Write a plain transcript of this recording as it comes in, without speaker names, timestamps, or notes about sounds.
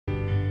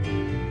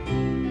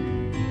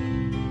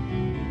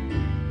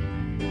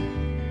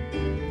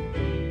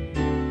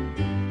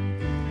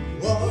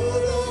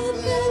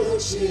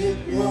worship,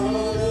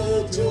 what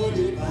a joy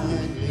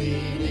divine,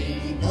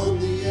 leaning on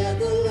the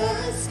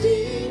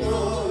everlasting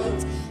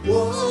arms.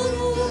 What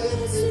a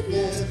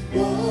blessedness,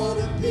 what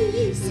a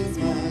peace is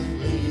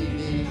mine,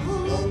 leaning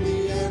on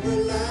the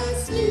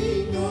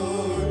everlasting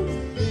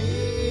arms.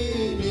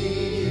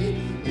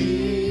 Leaning,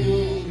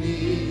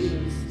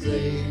 leaning,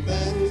 safe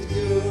and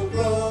secure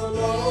from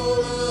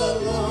all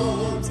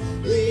alarms.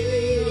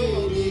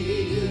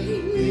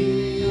 Leaning,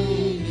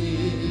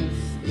 leaning,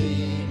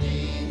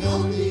 leaning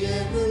on the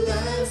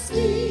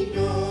everlasting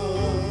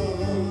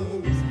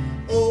arms.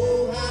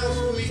 Oh,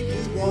 how we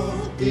can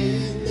walk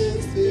in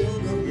this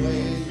pilgrim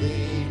way,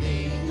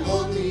 leaning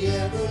on the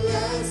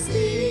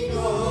everlasting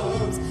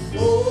arms.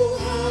 Oh,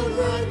 how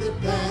bright the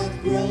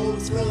path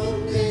grows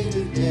from day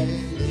to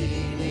day,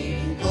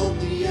 leaning on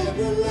the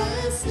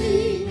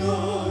everlasting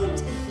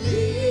arms.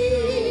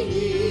 Leaning,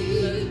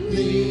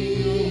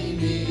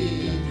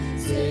 leaning,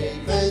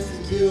 safe and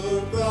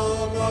secure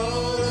from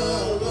all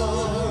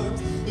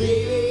alarms.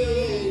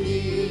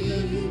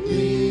 Leaning,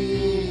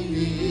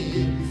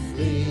 leaning,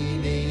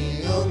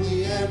 leaning on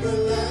the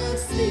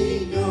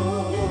everlasting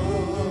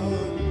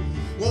arms.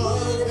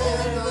 What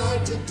have I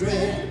to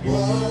dread?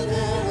 What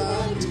have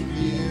I to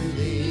fear?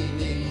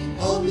 Leaning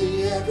on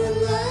the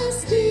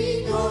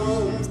everlasting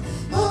arms.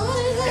 I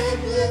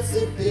have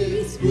blessed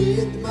peace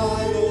with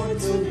my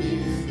Lord so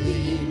near,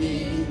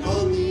 leaning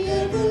on the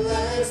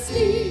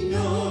everlasting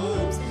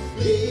arms.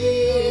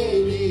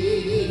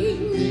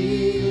 Leaning,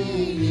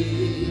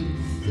 leaning,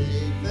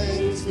 safe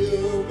and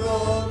secure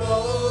from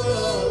all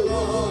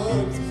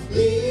alarms.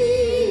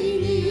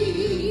 Leaning,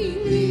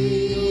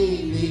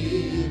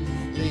 leaning,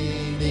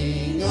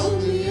 leaning on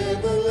the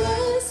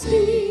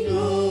everlasting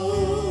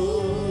arms.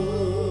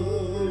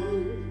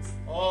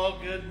 Oh,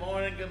 good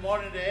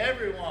morning to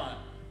everyone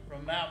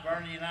from Mount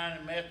Vernon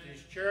United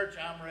Methodist Church.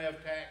 I'm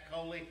Rev Tack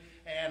Coley,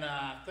 and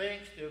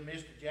thanks to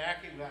Mr.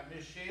 Jackie, we've got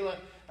Miss Sheila,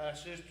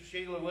 Sister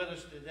Sheila with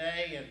us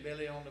today, and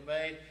Billy on the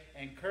bass,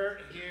 and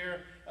Kurt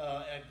here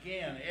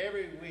again.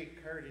 Every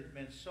week, Kurt has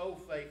been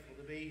so faithful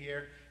to be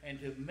here and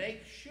to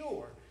make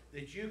sure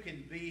that you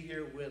can be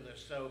here with us.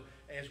 So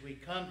as we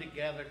come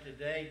together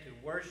today to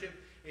worship,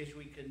 as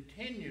we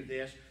continue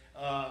this,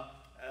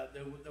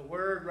 the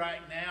word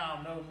right now,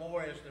 I'll know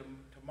more as to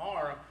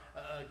tomorrow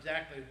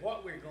exactly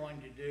what we're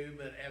going to do,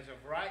 but as of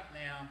right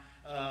now,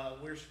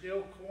 we're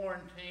still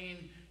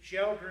quarantined,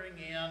 sheltering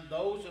in.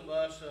 Those of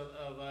us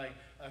of a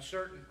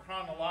certain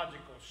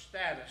chronological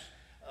status,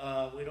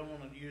 we don't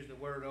want to use the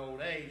word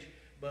old age,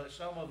 but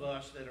some of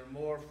us that are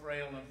more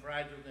frail and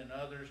fragile than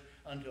others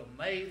until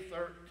May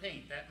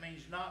 13th. That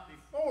means not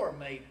before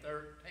May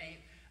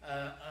 13th,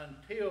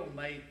 until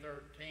May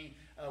 13th,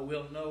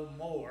 we'll know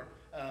more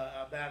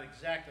about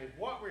exactly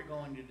what we're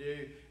going to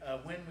do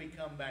when we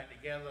come back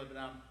together. But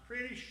I'm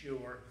pretty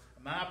sure,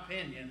 my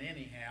opinion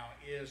anyhow,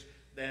 is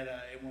that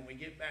when we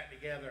get back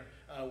together,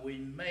 we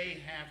may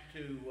have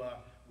to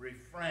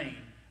refrain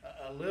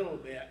a little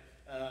bit.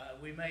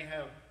 We may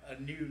have a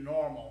new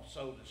normal,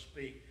 so to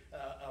speak,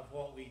 of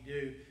what we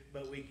do,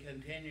 but we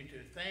continue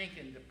to thank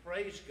and to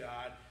praise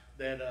God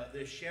that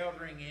this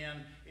sheltering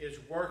in is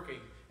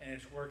working, and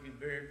it's working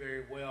very,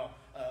 very well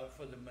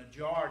for the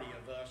majority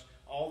of us,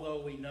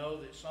 although we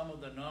know that some of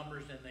the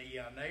numbers in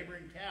the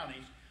neighboring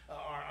counties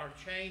are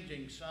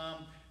changing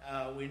some.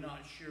 We're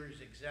not sure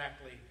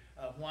exactly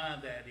why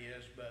that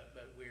is, but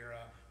we're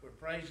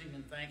praising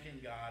and thanking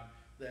God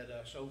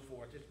that so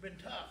forth. It's been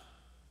tough.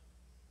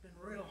 It's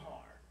been real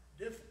hard,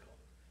 difficult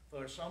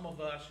for some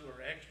of us who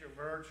are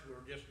extroverts, who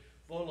are just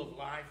full of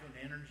life and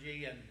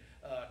energy and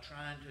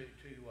trying to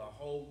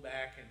hold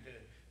back and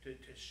to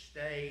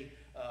stay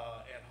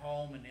at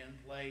home and in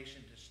place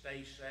and to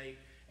stay safe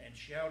and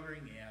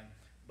sheltering in.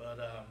 But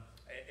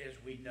as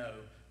we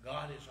know,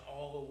 God is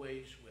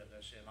always with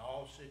us in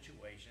all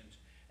situations,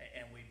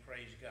 and we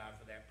praise God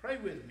for that. Pray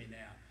with me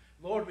now.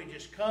 Lord, we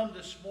just come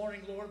this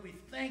morning. Lord, we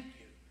thank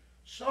you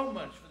so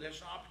much for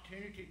this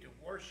opportunity to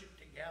worship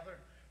together,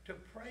 to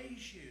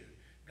praise you.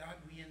 God,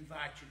 we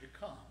invite you to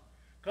come.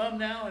 Come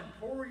now and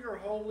pour your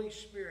Holy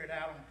Spirit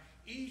out on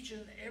each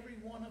and every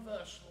one of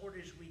us, Lord,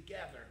 as we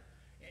gather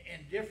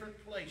in different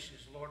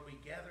places. Lord, we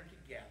gather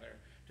together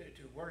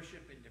to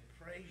worship and to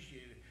praise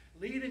you.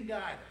 Lead and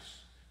guide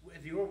us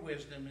with your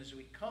wisdom as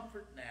we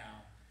comfort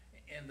now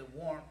in the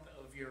warmth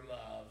of your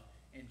love.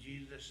 In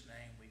Jesus'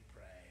 name we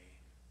pray.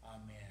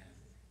 Amen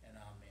and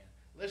amen.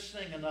 Let's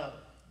sing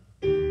another.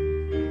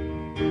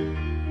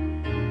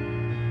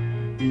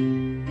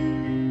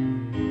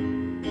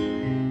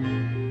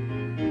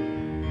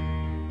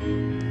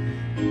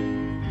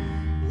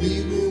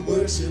 We will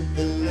worship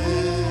the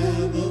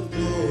Lamb of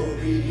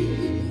glory.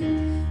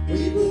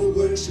 We will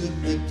worship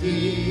the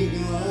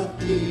King of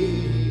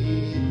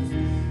kings.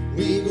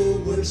 We will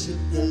worship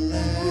the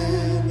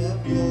Lamb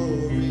of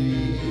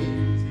glory.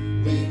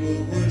 We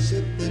will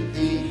worship the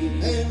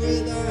King, and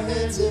with our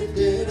hands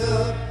lifted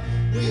up,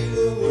 we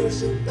will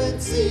worship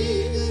and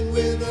sing, and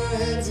with our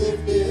hands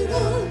lifted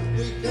up,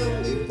 we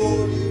come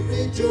before you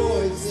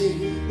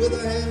rejoicing, with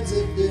our hands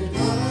lifted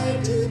high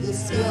to the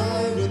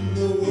sky when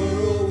the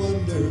world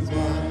wonders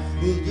why.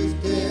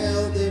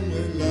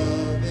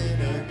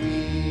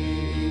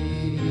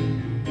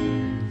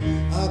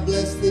 I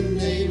bless the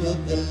name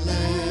of the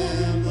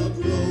Lamb of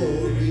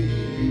glory.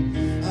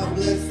 I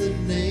bless the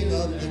name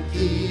of the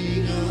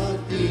King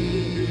of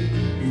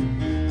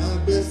kings. I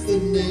bless the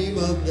name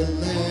of the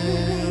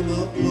Lamb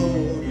of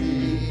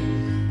glory.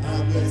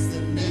 I bless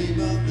the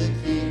name of the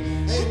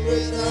King. And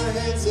when our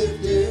hands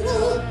lifted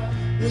up,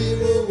 we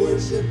will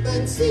worship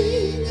and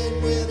sing.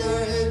 And when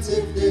our hands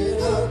lifted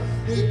up,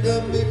 we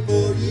come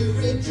before you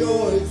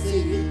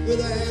rejoicing. With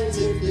our hands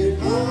lifted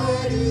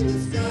high to the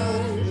sky,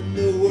 and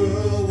the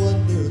world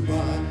wonders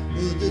why,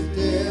 we'll just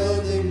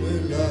tell them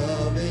we're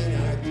loving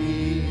our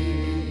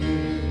King.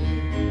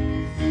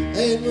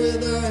 And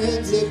with our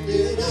hands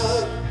lifted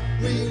up,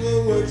 we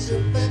will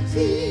worship and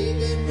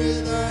sing. And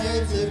with our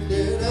hands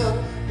lifted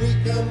up, we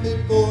come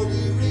before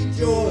you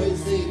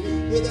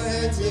rejoicing. With our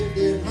hands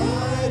lifted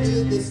high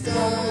to the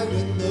sky,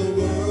 when the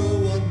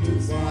world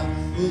wonders why,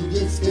 we'll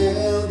just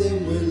tell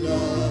them we're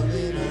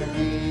loving our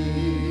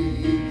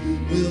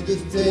King. We'll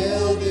just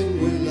tell them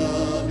we're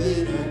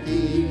loving our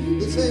King.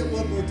 Let's say it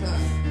one more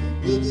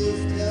time. We'll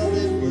just tell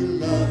them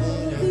we're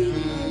loving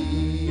our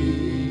King.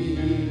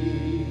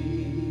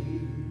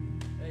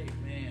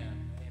 Amen.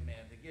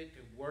 Amen. To get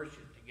to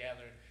worship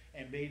together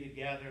and be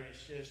together,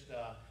 it's just,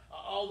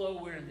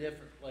 although we're in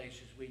different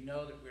places, we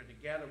know that we're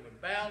together,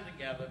 we're bound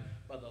together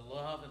by the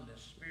love and the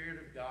Spirit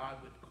of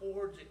God with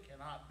cords that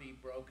cannot be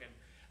broken.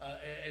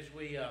 As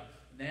we,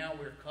 now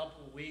we're a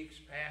couple of weeks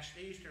past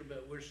Easter,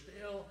 but we're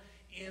still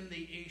in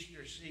the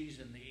Easter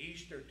season, the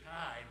Easter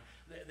tide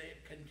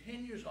that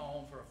continues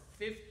on for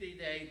a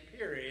 50-day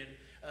period,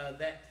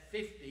 that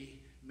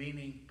 50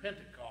 meaning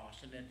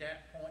Pentecost. And at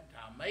that point in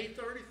time, May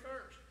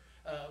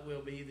 31st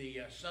will be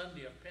the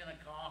Sunday of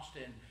Pentecost,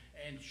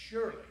 and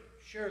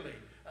surely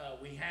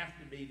we have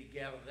to be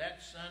together.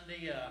 That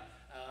Sunday,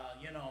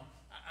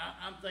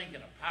 I'm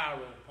thinking a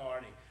pyro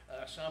party,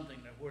 something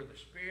where the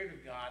Spirit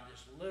of God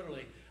just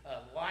literally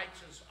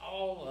lights us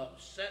all up,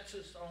 sets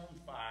us on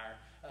fire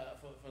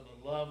for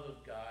the love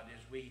of God.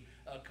 As we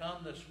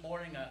come this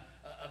morning,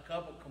 a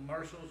couple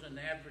commercials and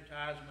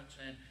advertisements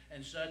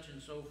and such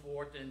and so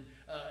forth. And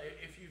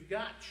if you've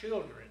got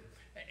children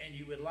and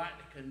you would like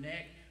to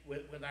connect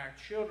with our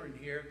children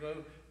here,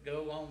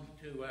 go on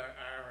to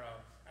our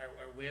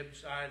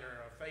website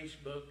or our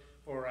Facebook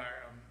for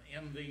our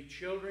MV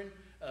Children.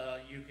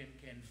 You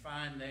can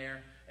find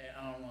there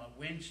on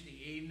Wednesday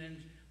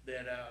evenings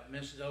that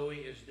Miss Zoe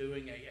is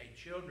doing a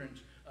children's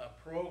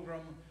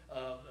program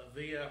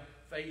via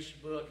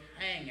Facebook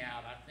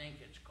Hangout, I think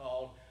it's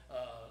called.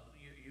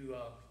 You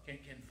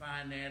can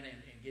find that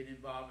and get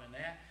involved in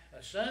that.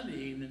 Sunday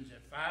evenings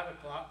at 5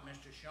 o'clock,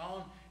 Mr.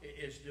 Sean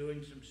is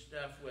doing some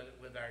stuff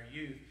with our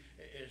youth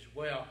as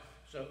well.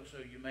 So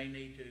you may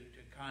need to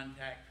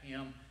contact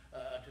him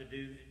to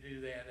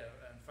do that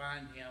and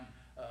find him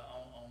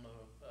on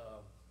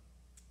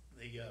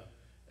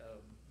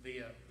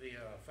via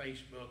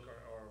Facebook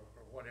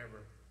or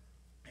whatever,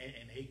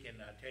 and he can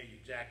tell you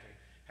exactly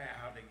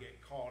how to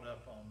get caught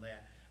up on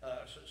that.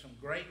 So some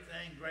great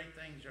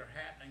things are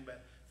happening.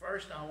 But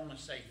first, I want to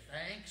say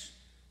thanks.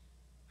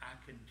 I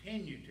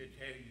continue to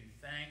tell you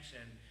thanks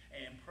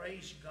and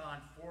praise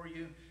God for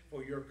you,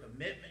 for your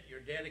commitment, your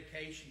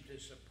dedication to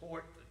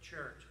support the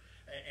church.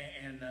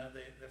 And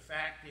the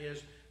fact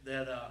is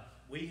that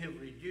we have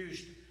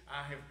reduced,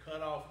 I have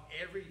cut off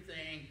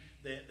everything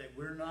that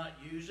we're not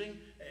using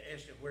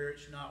as to where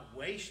it's not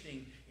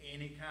wasting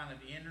any kind of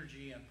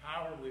energy and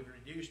power. We've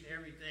reduced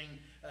everything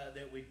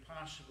that we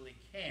possibly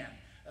can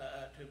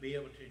to be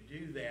able to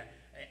do that.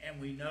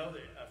 And we know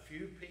that a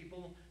few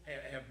people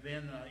have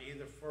been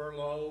either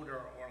furloughed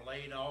or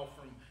laid off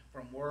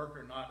from work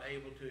or not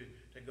able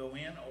to go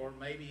in, or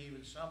maybe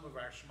even some of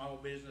our small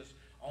business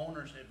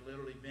owners have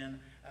literally been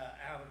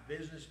out of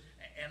business.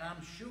 And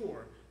I'm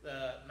sure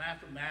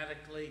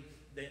mathematically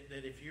that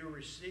if you're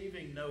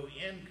receiving no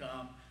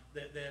income,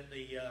 that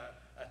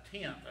a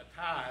tenth, a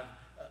tithe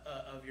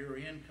of your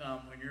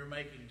income when you're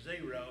making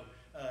zero,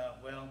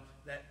 well,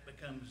 that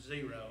becomes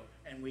zero,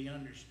 and we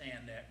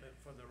understand that. But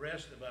for the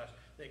rest of us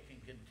that can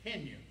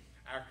continue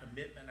our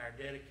commitment, our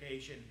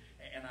dedication,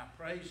 and I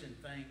praise and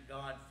thank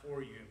God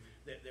for you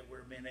that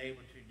we're being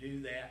able to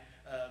do that,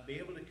 be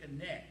able to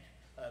connect.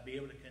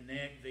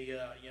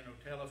 Via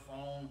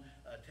telephone,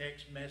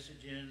 text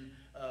messaging,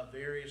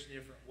 various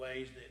different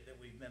ways that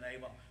we've been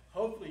able.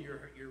 Hopefully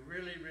you're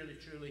really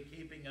truly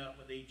keeping up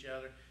with each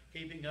other,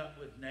 keeping up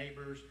with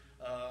neighbors,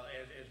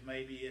 as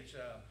maybe it's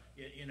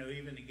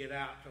even to get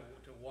out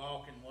to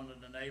walk in one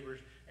of the neighbors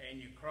and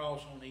you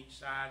cross on each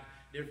side,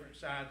 different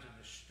sides of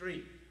the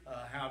street.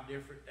 How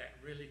different that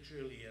really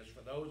truly is.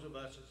 For those of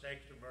us that's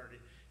extroverted,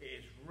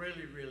 it's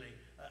really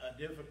a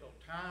difficult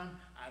time.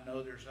 I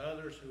know there's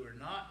others who are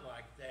not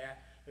like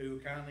that, who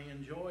kind of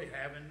enjoy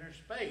having their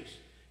space.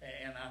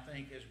 And I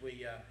think as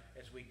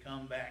we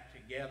come back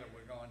together,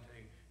 we're going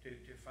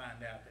to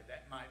find out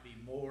that might be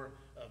more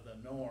of the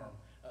norm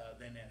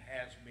than it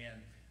has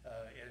been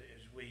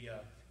as we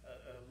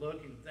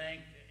look and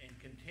think and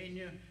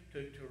continue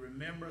to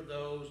remember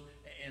those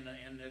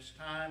in this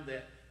time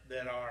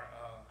that are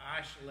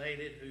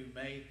isolated, who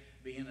may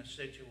be in a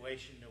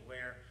situation to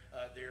where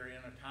they're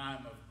in a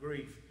time of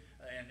grief.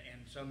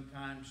 And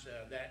sometimes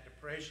that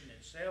depression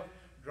itself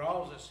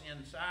draws us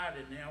inside,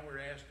 and now we're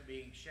asked to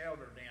be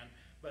sheltered in.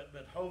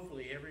 But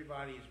hopefully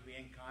everybody is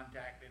being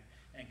contacted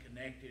and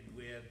connected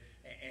with.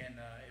 And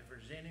if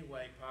there's any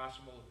way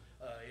possible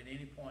at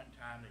any point in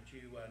time that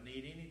you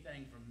need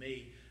anything from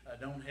me,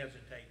 don't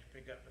hesitate to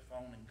pick up the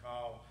phone and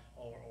call,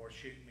 or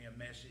shoot me a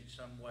message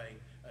some way.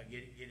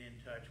 Get in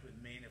touch with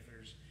me. And if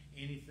there's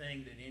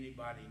anything that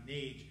anybody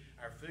needs,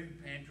 our food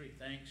pantry,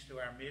 thanks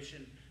to our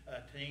mission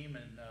team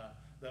and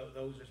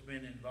those that's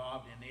been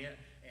involved in it,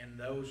 and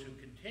those who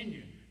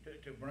continue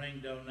to bring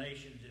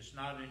donations. It's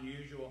not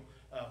unusual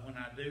when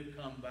I do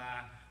come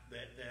by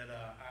that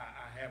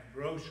I have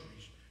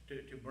groceries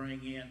to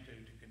bring in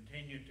to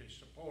continue to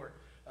support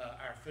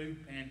our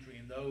food pantry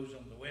and those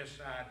on the west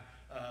side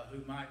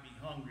who might be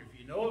hungry. If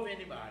you know of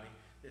anybody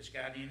that's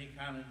got any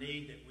kind of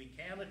need that we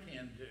can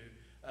attend to,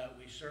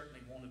 we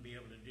certainly want to be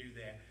able to do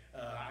that.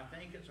 I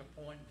think it's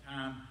a point in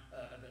time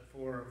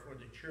for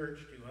the church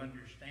to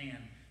understand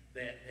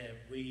that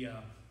we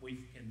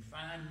can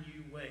find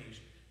new ways.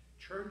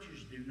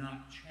 Churches do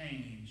not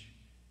change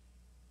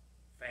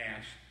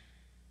fast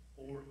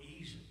or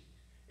easily.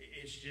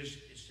 It's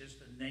just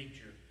the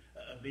nature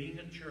of being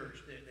a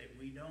church that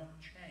we don't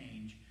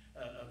change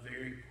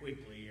very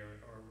quickly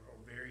or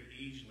very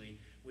easily.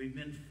 We've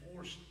been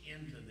forced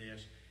into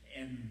this,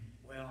 and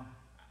well,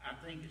 I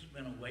think it's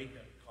been a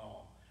wake-up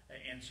call.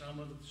 And some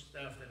of the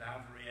stuff that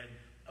I've read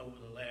over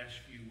the last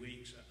few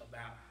weeks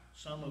about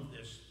some of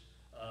this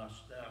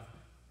stuff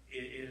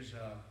is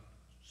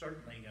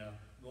certainly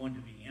going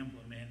to be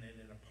implemented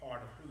and a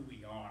part of who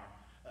we are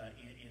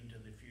into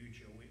the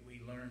future.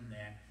 We learn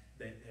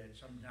that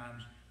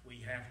sometimes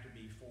we have to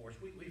be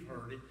forced. We've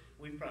heard it.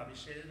 We've probably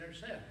said it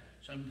ourselves.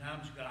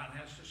 Sometimes God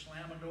has to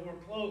slam a door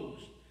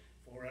closed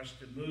for us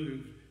to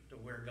move to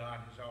where God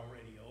has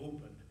already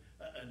opened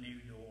a new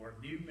door,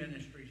 new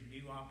ministries,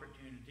 new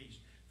opportunities,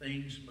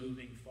 things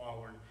moving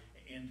forward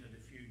into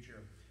the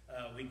future.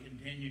 We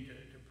continue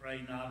to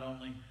pray not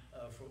only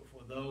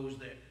for those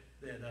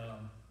that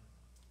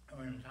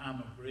are in a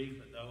time of grief,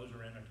 but those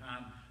are in a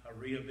time of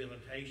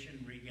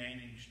rehabilitation,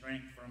 regaining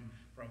strength from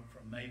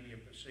maybe a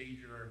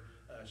procedure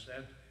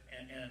set,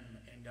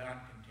 and God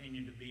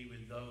continue to be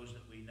with those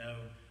that we know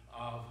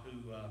of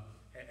who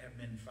have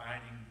been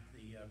fighting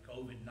the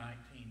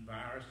COVID-19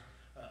 virus.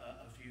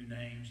 A few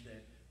names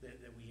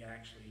that we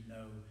actually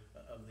know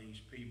of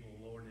these people,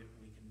 Lord, that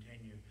we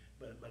continue.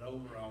 But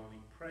overall, we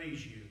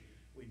praise you.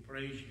 We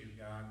praise you,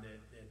 God,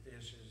 that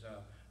this has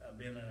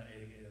been an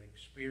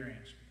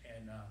experience,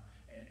 and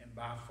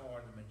by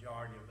far the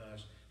majority of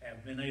us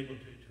have been able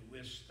to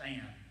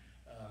withstand.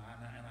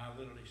 And I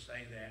literally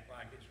say that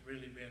like it's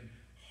really been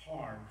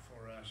hard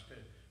for us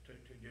to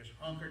just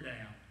hunker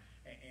down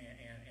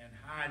and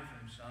hide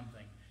from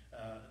something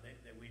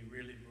that we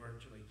really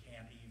virtually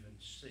can't even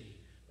see.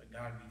 But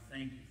God, we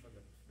thank you for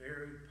the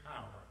very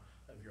power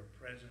of your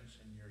presence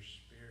and your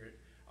Spirit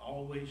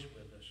always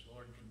with us.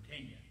 Lord,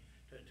 continue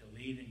to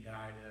lead and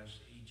guide us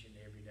each and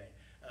every day.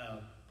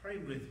 Pray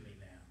with me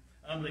now.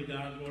 Humbly,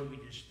 God, Lord, we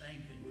just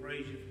thank you and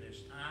praise you for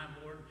this time,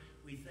 Lord.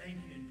 We thank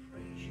you and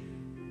praise you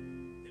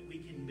that we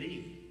can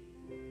be.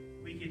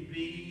 We can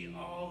be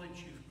all that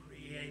you've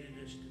created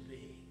us to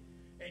be.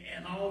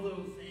 And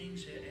although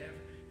things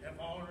have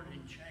altered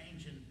and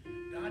changed,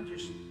 and God,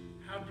 just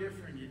how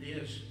different it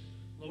is,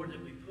 Lord,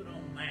 that we put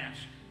on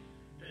masks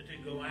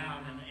to go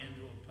out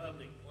into a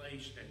public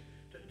place,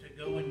 to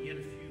go and get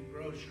a few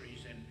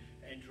groceries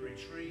and to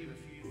retrieve a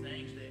few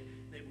things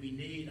that we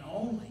need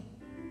only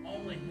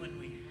when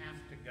we have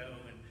to go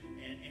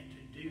and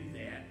to do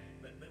that.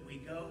 But we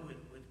go with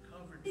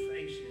covered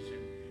faces,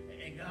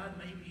 and God,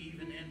 maybe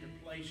even into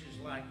places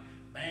like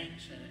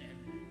banks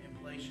and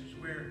places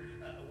where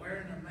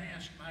wearing a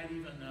mask might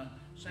even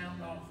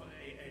sound off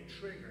a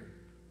trigger.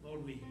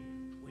 Lord, we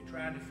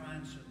try to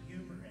find some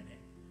humor in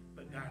it,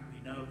 but God,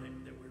 we know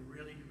that we're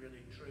really,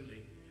 really,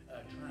 truly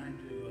trying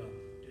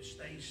to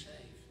stay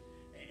safe.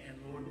 And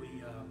Lord,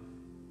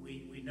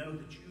 we know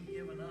that you've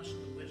given us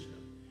the wisdom.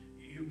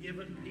 You've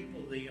given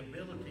people the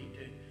ability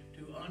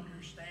to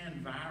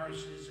understand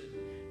viruses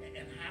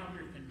and how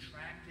they're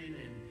contracted,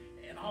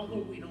 and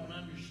although we don't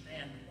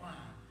understand why,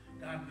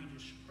 God, we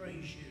just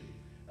praise you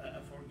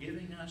for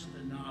giving us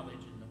the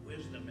knowledge and the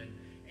wisdom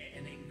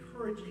and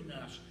encouraging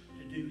us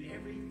to do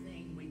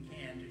everything we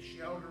can to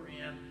shelter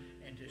in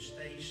and to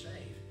stay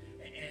safe.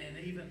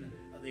 And even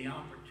the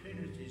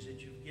opportunities that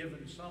you've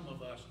given some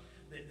of us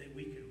that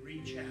we could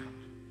reach out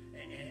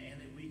and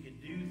that we could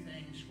do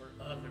things for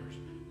others,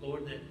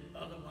 Lord, that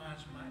otherwise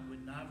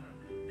would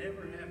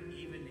never have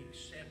even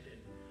accepted.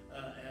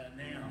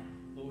 Now,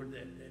 Lord,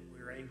 that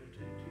we're able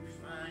to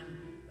find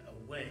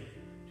a way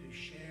to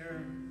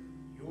share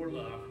your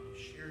love and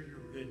to share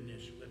your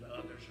goodness with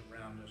others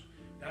around us.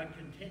 God,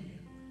 continue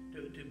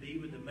to be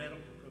with the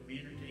medical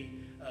community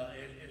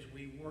as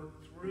we work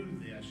through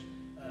this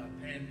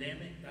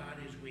pandemic. God,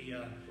 as we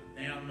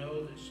now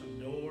know that some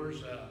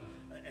doors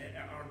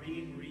are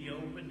being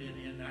reopened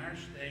in our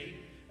state,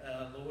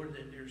 Lord,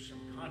 that there's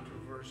some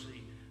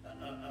controversy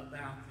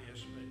about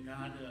this, but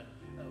God,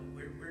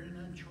 we're in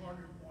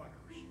uncharted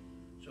waters.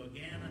 So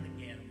again and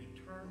again, we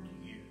turn to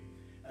you,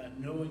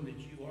 knowing that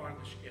you are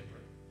the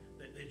skipper,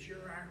 that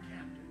you're our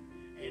captain,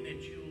 and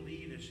that you'll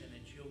lead us and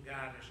that you'll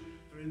guide us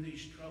through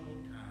these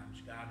troubled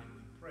times, God, and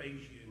we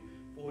praise you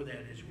for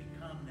that as we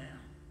come now,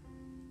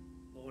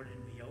 Lord,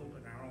 and we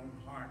open our own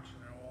hearts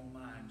and our own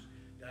minds,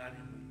 God,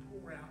 and we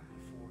pour out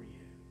before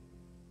you.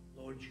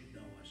 Lord, you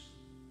know us.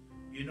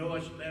 You know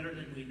us better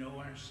than we know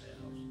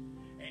ourselves.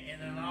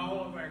 And in all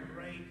of our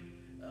great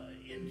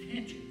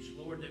intentions,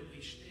 Lord, that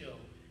we still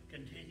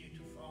continue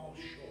to fall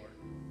short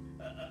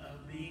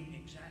of being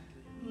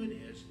exactly who it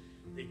is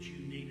that you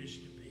need us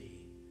to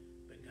be.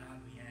 But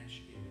God, we ask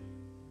you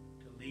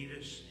to lead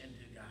us and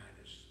to guide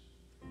us.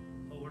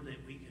 Lord,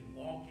 that we can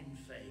walk in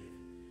faith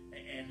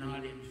and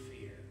not in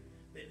fear.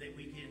 That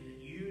we can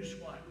use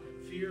what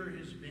fear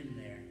has been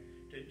there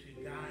to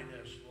guide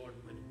us, Lord,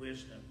 with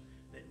wisdom,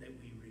 that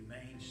we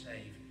remain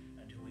safe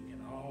until we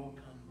can all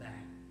come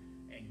back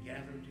and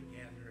gather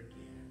together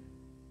again.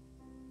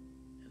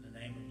 In the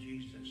name of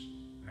Jesus,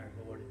 our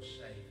Lord and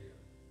Savior,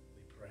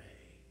 we pray.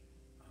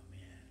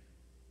 Amen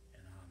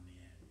and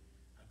amen.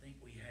 I think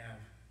we have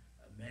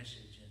a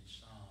message in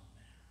song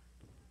now.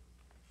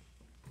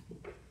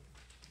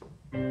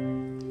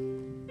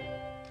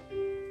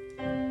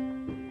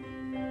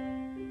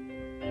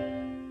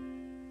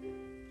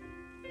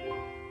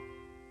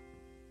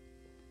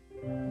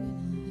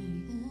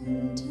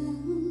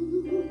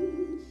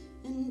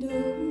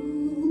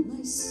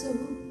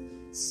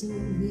 So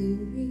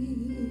weary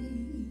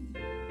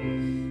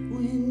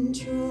when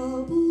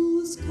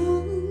troubles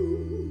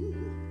come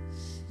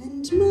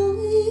and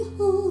my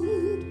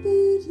heart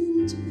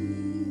burdened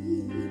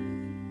me,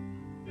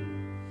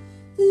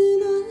 then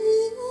I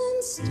am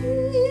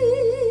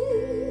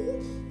still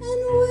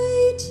and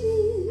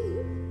waiting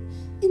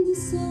in the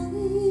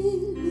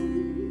silence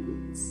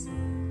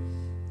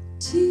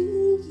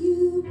till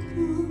you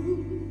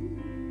come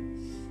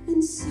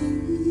and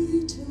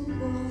sit a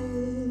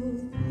while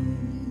with me.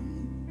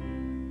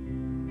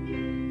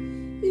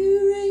 You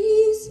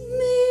raise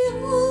me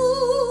up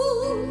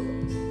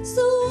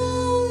so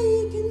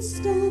I can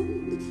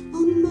stand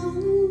on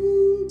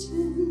mountains.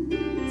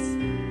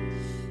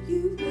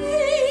 You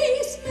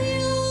raise me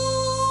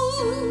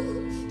up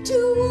to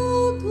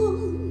walk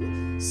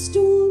on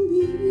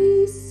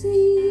stormy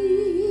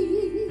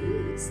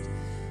seas.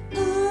 I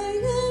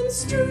am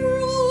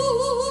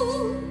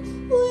strong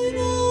when I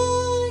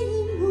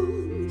am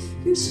on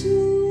your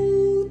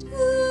shoulders.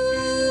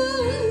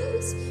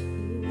 You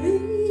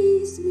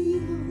raise me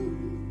up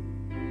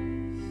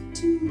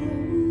to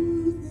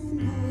more than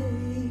I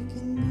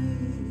can be.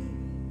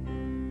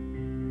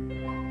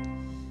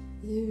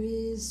 There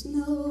is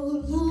no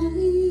life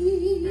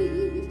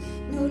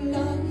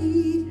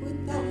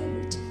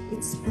without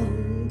its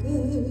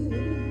hunger.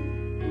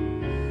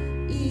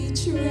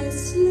 Each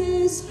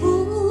restless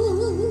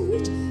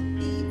heart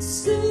beats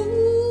so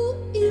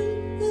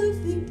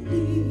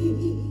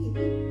imperfectly.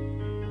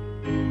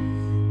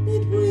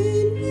 But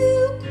when you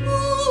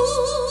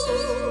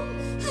come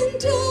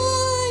and I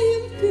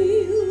am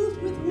filled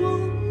with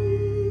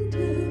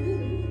wonder,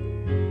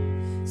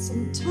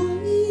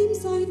 sometimes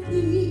I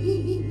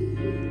think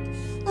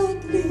I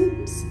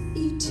glimpse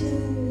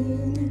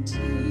eternity.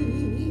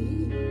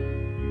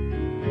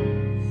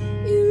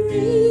 You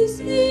raise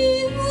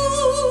me up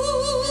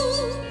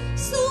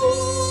so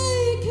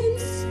I can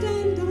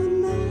stand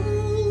on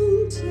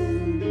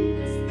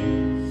mountains.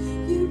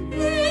 You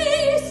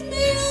raise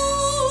me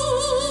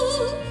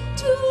up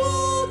to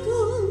walk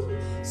on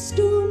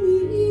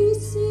stormy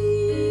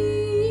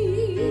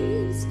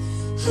seas.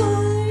 I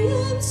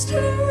am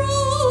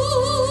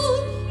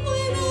strong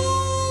when I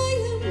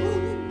am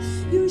on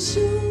your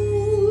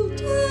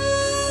shoulders.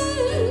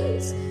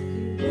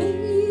 You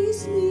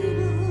raise me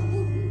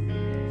up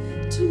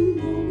to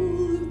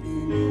more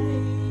than I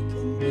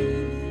can be.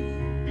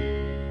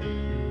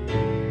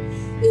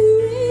 You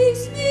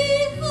raise me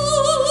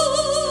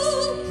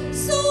up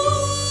so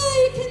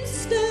I can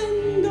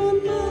stand on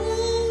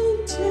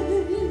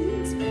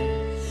mountains.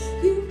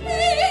 You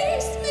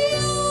raise me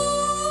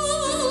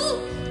up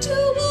to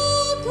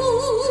walk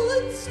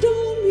on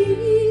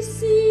stormy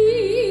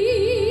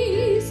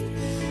seas.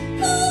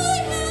 I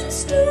am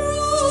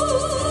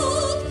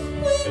strong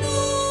when I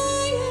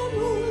am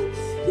on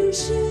your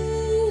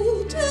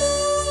shoulders.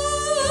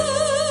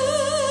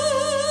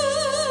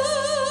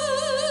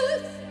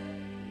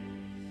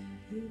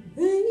 You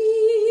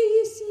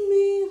raise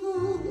me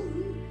up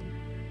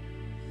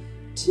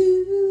to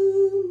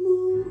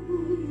more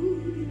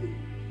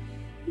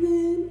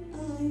than I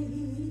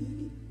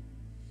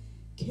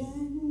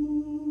can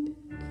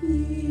be.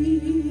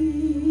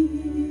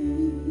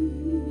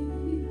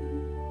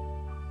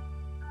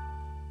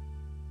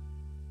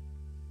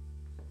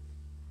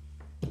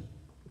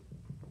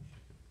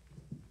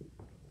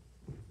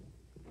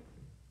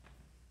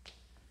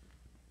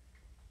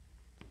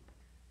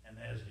 And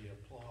as the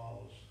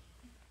applause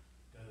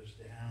goes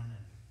down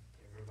and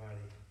everybody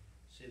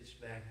sits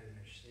back in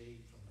their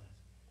seat from the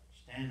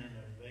Standing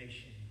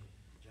ovation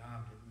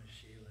job that Miss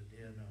Sheila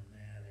did on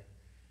that. And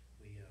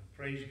we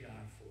praise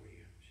God for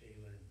you,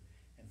 Sheila,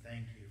 and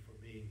thank you for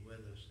being with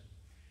us.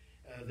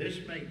 And,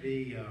 this may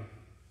be,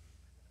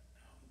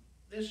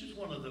 this is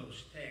one of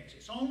those texts.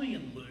 It's only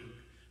in Luke.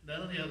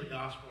 None of the other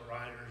gospel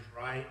writers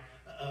write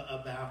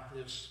about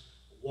this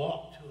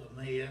walk to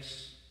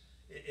Emmaus.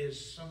 As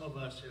some of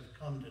us have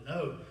come to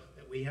know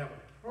that we have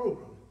a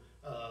program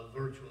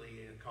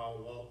virtually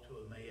called Walk to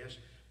Emmaus.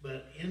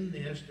 But in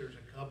this, there's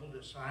a couple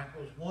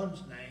disciples.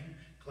 One's named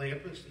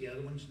Cleopas, the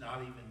other one's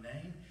not even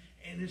named.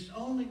 And it's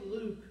only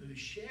Luke who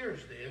shares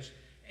this,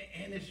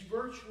 and it's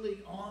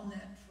virtually on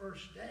that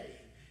first day.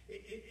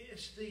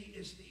 It's the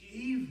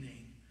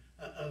evening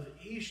of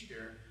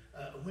Easter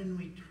when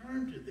we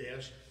turn to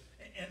this.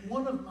 And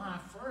one of my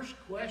first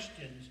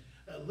questions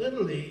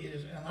literally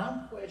is, and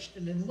I'm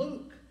questioning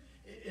Luke,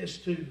 as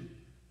to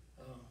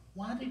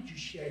why did you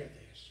share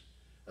this?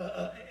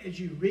 As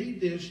you read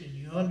this and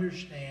you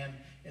understand,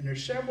 and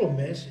there's several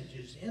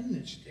messages in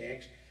this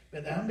text,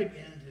 but I'm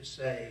beginning to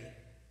say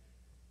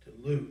to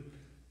Luke,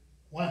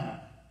 why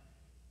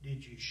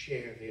did you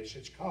share this?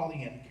 It's called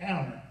the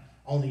encounter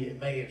on the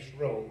Emmaus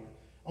Road.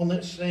 On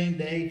that same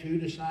day, 2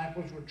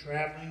 disciples were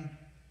traveling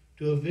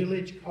to a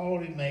village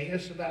called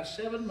Emmaus, about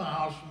 7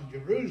 miles from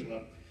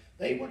Jerusalem.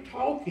 They were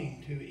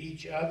talking to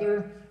each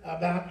other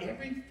about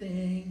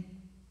everything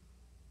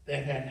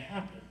that had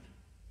happened.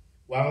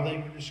 While they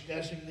were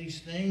discussing these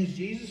things,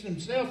 Jesus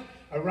himself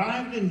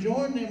arrived and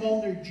joined them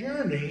on their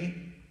journey,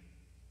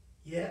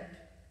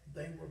 yet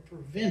they were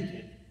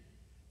prevented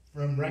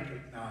from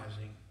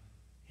recognizing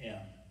him.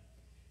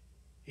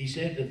 He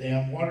said to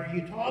them, "What are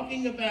you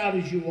talking about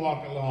as you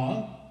walk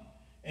along?"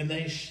 And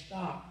they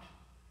stopped,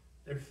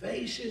 their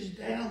faces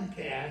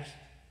downcast.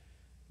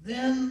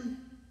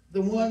 Then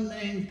the one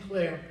named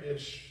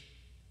Cleopas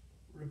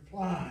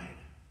replied,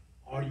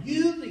 "Are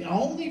you the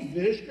only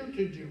visitor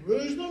to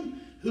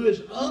Jerusalem who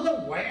is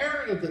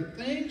unaware of the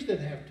things that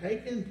have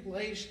taken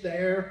place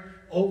there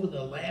over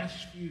the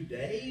last few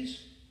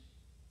days?"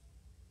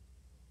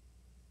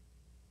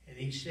 And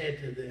he said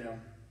to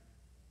them,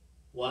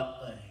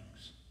 "What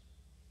things?"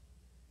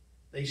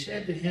 They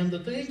said to him,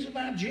 "The things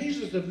about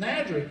Jesus of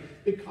Nazareth.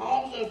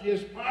 Because of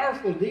his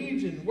powerful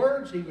deeds and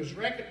words, he was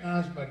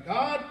recognized by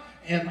God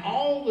and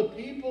all the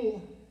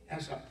people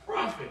as a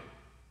prophet.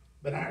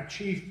 But our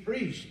chief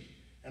priest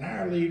and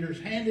our leaders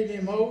handed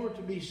him over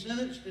to be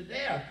sentenced to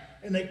death,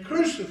 and they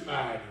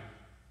crucified him.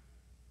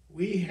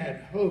 We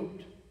had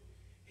hoped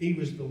he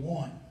was the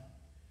one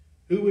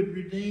who would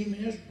redeem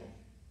Israel.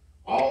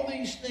 All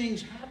these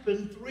things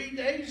happened 3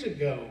 days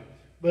ago,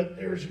 but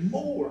there's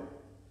more.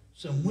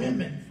 Some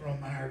women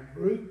from our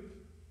group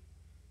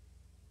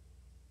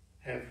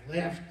have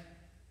left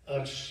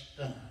us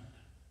stunned.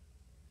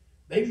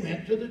 They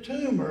went to the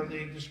tomb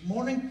early this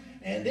morning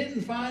and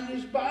didn't find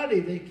his body.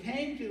 They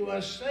came to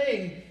us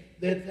saying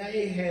that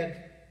they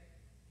had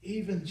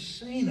even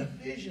seen a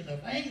vision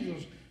of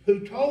angels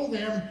who told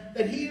them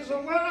that he is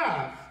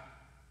alive.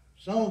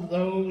 Some of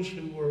those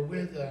who were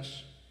with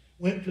us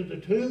went to the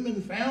tomb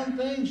and found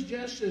things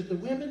just as the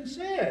women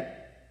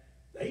said.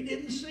 They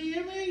didn't see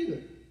him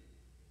either."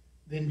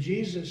 Then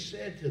Jesus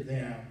said to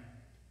them,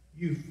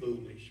 "You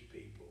foolish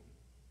people,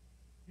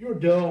 your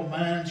dull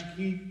minds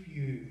keep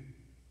you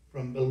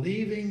from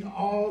believing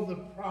all the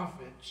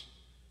prophets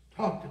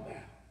talked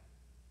about.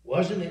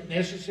 Wasn't it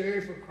necessary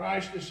for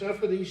Christ to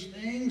suffer these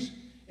things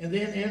and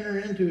then enter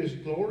into his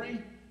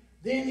glory?"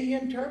 Then he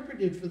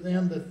interpreted for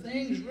them the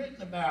things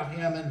written about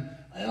him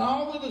and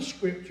all of the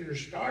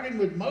scriptures, starting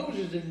with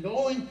Moses and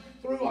going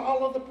through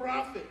all of the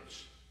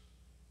prophets.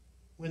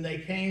 When they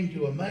came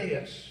to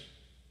Emmaus,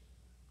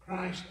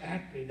 Christ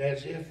acted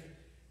as if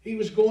he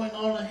was going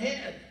on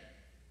ahead,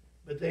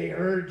 but they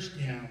urged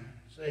him,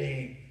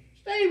 saying,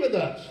 "Stay with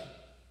us.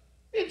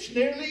 It's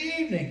nearly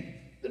evening.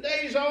 The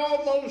day's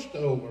almost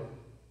over."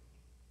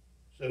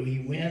 So he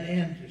went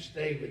in to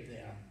stay with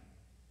them.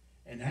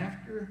 And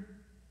after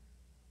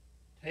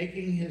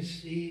taking his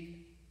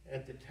seat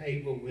at the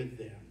table with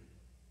them,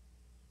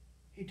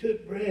 he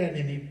took bread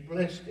and he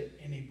blessed it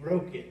and he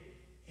broke it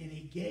and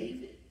he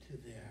gave it to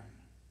them.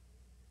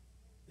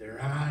 Their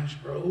eyes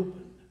were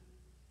opened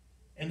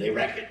and they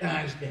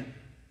recognized him,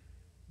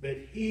 but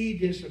he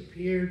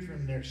disappeared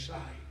from their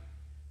sight.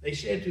 They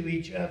said to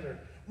each other,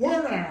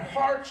 "Weren't our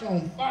hearts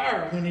on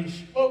fire when he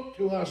spoke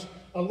to us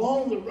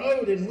along the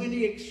road and when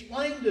he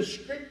explained the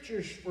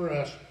scriptures for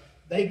us?"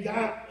 They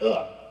got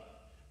up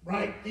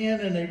right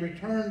then and they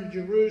returned to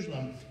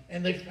Jerusalem,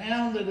 and they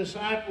found the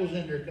disciples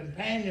and their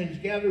companions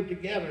gathered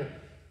together.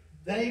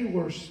 They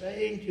were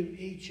saying to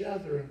each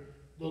other,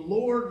 "The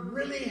Lord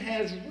really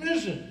has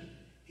risen.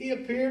 He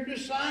appeared to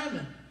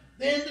Simon."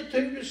 Then the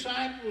 2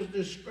 disciples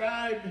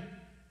described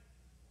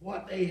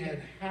what they had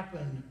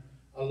happened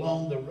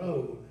along the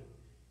road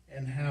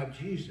and how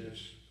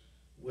Jesus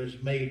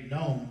was made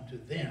known to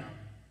them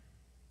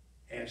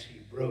as he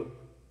broke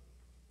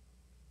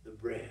the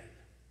bread.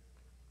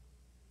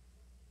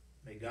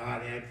 May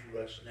God add for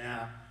us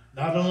now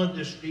not only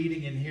just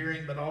reading and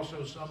hearing, but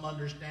also some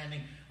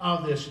understanding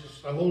of this.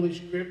 The Holy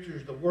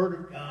Scriptures, the Word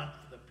of God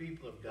for the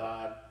people of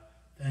God.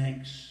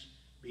 Thanks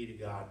be to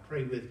God.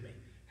 Pray with me.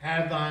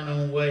 Have thine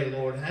own way,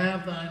 Lord.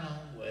 Have thine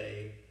own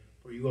way,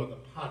 for you are the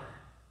potter,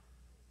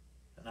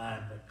 and I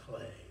am the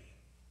clay.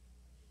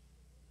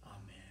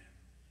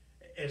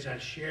 Amen. As I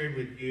shared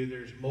with you,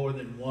 there's more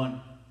than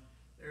one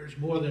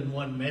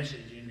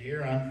message in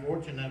here.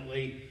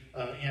 Unfortunately,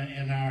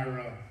 in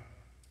our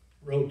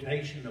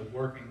rotation of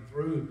working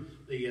through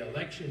the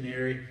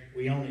lectionary,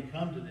 we only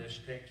come to this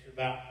text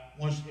about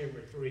once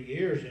every 3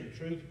 years. And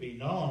truth be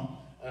known,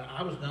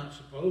 I was not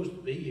supposed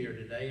to be here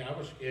today. I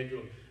was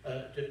scheduled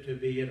to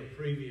be at a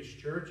previous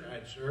church I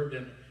had served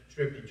in,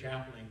 Strickland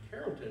Chapel in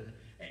Carrollton,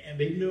 and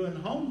be doing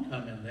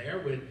homecoming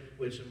there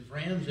with some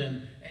friends.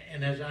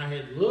 And as I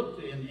had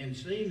looked and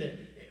seen that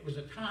it was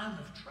a time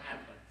of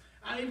traveling,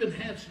 I even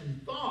had some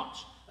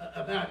thoughts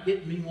about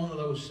getting me one of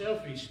those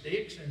selfie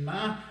sticks and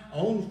my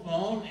own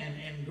phone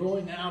and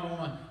going out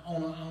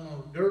on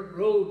a dirt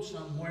road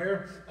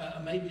somewhere,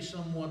 maybe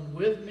someone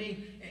with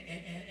me,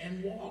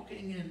 and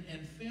walking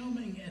and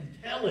filming and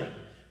telling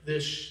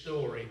this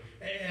story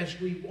as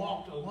we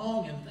walked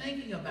along and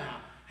thinking about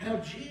how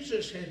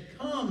Jesus had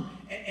come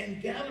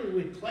and gathered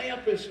with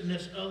Cleopas and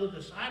this other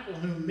disciple,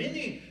 who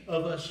many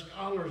of us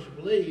scholars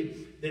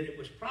believe that it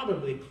was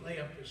probably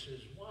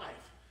Cleopas's wife,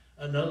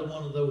 another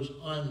one of those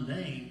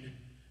unnamed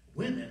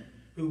women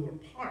who were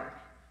part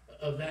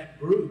of that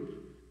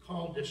group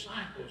called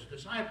disciples.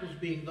 Disciples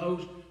being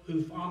those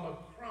who follow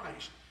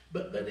Christ.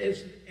 But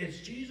as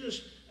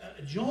Jesus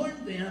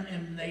joined them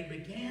and they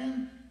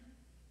began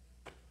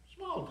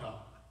small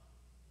talk,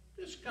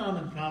 just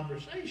common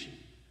conversation.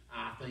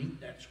 I think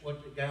that's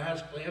what the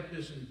guys,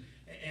 Cleopas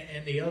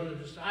and the other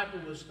disciple,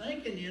 was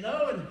thinking, you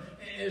know. And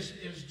as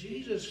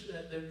Jesus,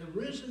 the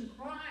risen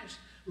Christ,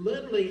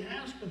 literally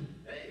asked them,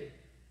 hey,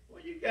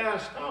 what are you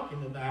guys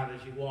talking about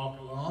as you walk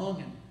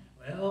along?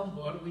 And, well,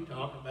 what do we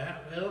talk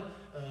about? Well,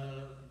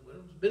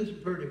 it's been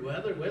some pretty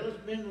weather. Well,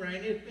 it's been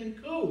rainy. It's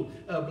been cool.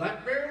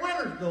 Blackberry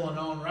winter's going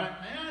on right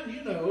now. And,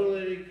 you know,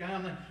 the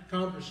kind of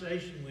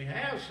conversation we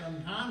have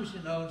sometimes,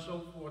 you know, and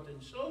so forth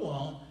and so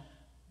on.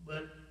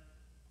 But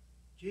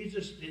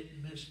Jesus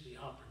didn't miss the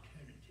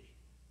opportunity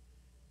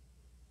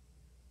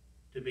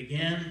to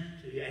begin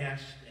to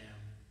ask them,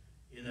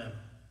 you know,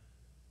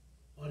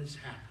 what has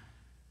happened?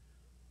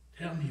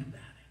 Tell me about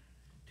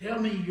it. Tell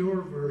me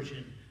your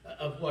version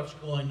of what's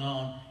going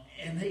on.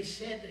 And they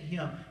said to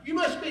him, you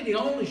must be the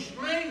only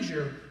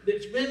stranger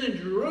that's been in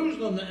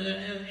Jerusalem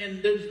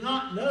and does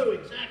not know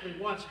exactly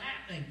what's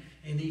happening.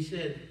 And he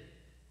said,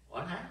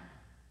 what happened?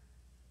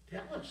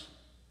 Tell us.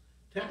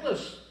 Tell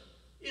us.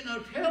 You know,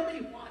 tell me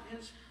what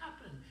has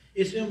happened.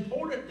 It's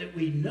important that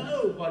we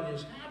know what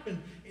has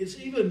happened. It's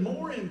even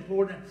more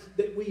important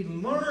that we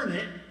learn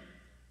it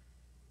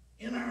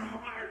in our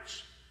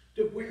hearts,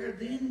 to where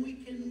then we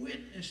can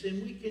witness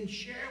and we can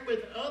share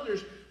with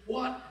others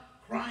what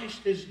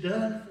Christ has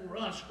done for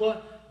us,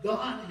 what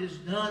God has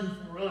done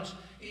for us.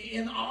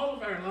 In all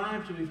of our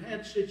lives, we've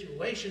had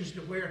situations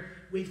to where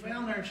we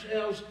found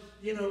ourselves,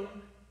 you know,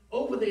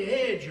 over the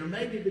edge, or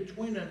maybe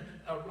between a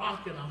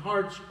rock and a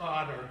hard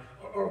spot,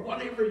 or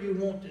whatever you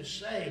want to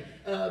say.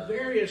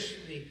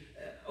 Variously,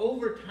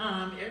 over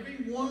time, every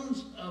one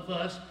of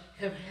us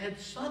have had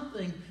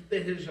something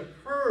that has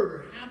occurred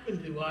or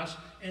happened to us,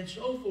 and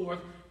so forth.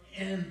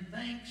 And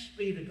thanks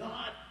be to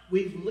God,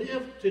 we've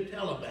lived to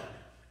tell about it.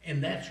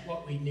 And that's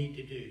what we need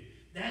to do.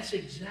 That's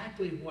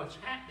exactly what's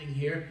happening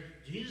here.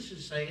 Jesus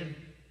is saying,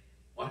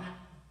 what happened?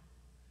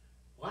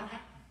 What happened?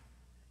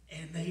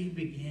 And they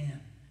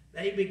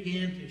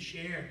began to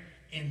share.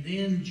 And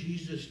then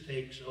Jesus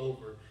takes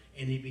over,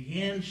 and he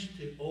begins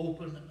to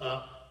open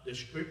up the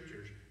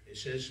Scriptures. It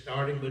says,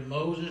 starting with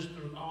Moses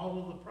through all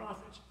of the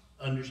prophets.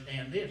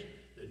 Understand this,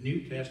 the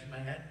New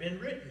Testament hadn't been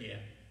written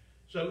yet.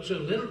 So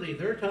literally,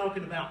 they're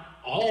talking about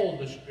all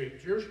the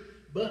Scriptures,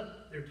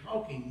 but they're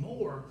talking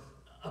more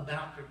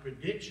about the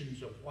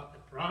predictions of what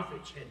the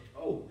prophets had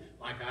told.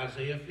 Like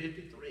Isaiah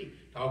 53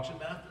 talks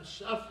about the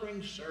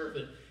suffering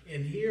servant.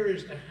 And here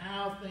is to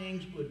how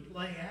things would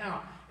play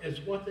out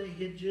as what they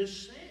had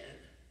just said.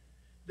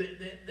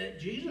 That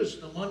Jesus,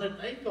 the one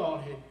that they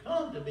thought had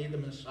come to be the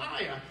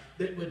Messiah,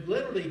 that would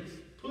literally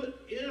put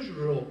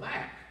Israel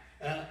back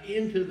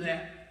into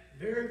that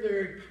very,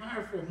 very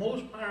powerful,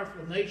 most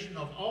powerful nation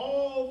of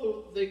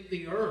all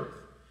the earth,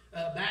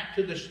 back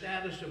to the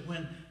status of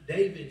when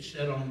David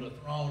sat on the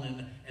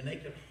throne, and they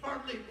could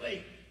hardly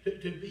wait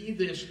to be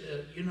this,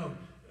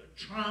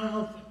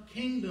 triumphant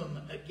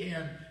kingdom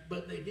again,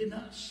 but they did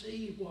not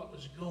see what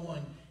was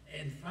going.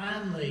 And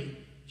finally,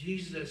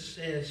 Jesus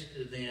says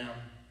to them,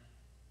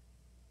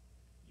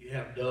 you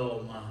have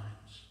dull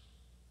minds.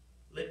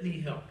 Let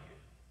me help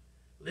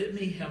you. Let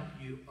me help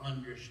you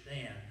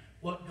understand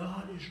what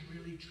God is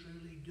really,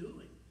 truly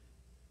doing.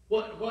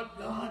 What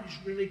God is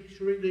really,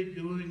 truly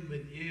doing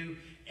with you,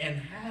 and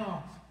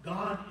how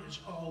God is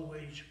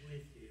always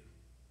with you.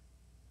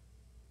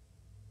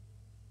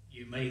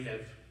 You may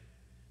have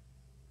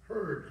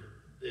heard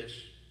this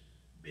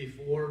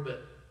before,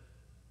 but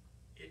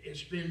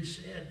It's been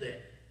said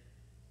that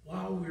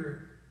while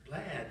we're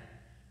glad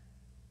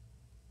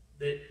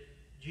that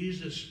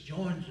Jesus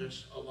joins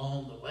us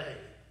along the way,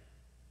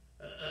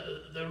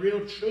 the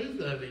real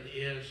truth of it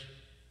is,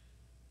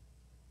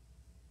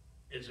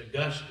 as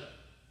Augusta,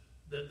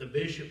 the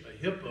Bishop of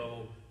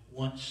Hippo,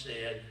 once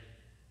said,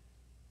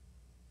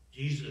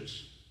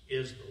 Jesus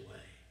is the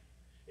way.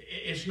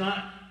 It's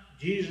not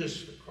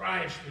Jesus the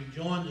Christ who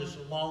joins us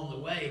along the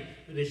way,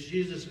 but it's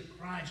Jesus the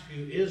Christ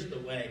who is the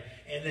way.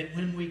 And that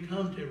when we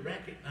come to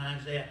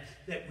recognize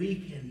that we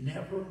can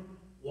never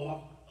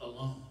walk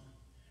alone.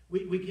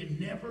 We can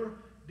never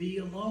be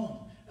alone.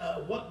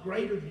 What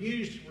greater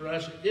news for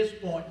us at this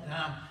point in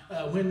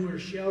time when we're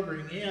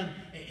sheltering in,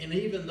 and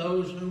even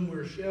those whom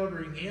we're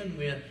sheltering in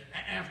with,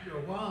 after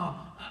a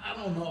while, I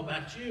don't know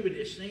about you, but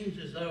it seems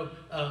as though,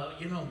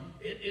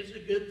 it's a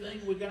good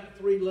thing we got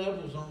 3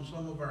 levels on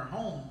some of our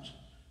homes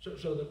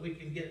so that we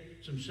can get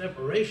some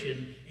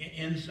separation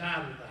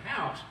inside of the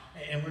house,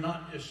 and we're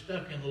not just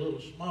stuck in a little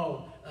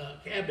small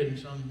cabin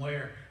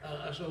somewhere,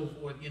 so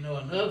forth.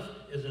 Enough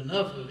is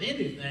enough of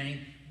anything,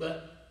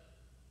 but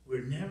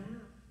we're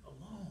never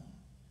alone.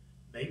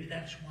 Maybe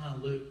that's why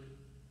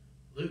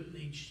Luke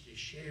needs to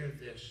share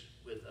this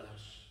with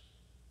us.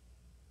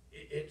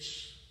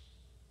 It's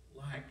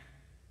like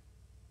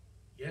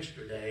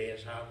yesterday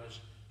as I was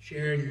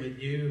sharing with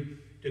you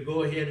to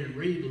go ahead and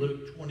read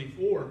Luke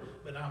 24,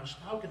 but I was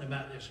talking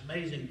about this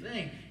amazing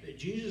thing that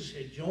Jesus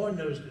had joined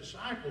those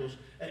disciples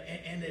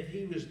and that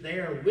he was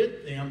there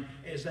with them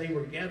as they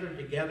were gathered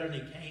together, and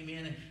he came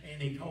in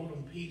and he told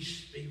them,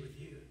 peace be with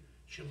you.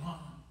 Shalom.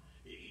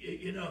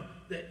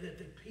 That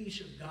the peace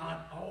of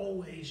God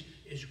always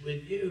is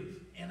with you.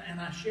 And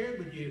I shared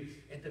with you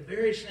at the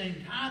very same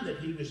time that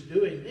he was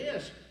doing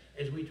this,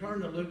 as we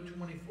turn to Luke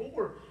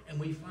 24, and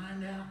we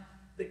find out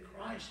that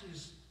Christ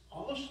is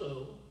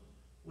also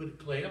with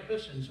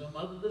Cleopas and some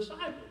other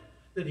disciples,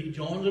 that he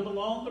joins them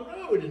along the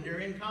road, and they're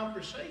in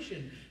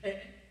conversation.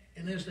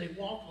 And as they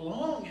walk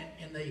along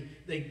and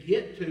they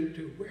get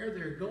to where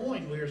they're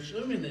going, we're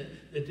assuming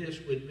that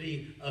this would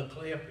be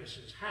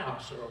Cleopas'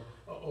 house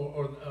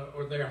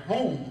or their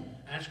home.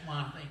 That's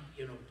why I think,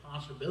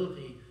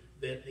 possibility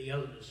that the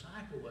other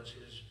disciple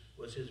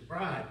was his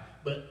bride.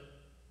 But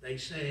they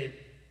said,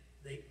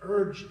 they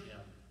urged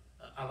him.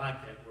 I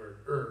like that word,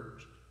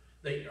 urged.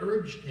 They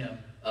urged him.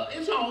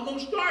 It's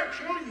almost dark.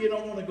 Surely you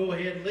don't want to go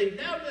ahead and leave.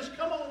 Now just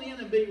come on in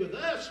and be with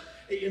us,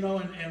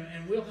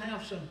 and we'll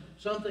have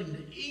something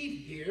to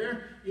eat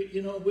here.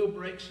 We'll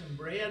break some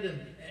bread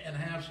and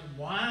have some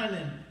wine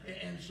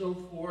and so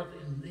forth.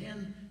 And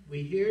then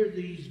we hear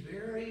these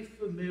very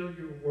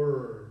familiar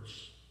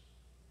words.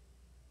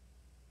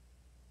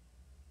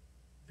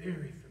 Very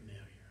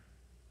familiar.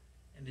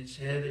 And it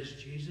said,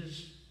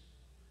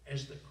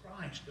 as the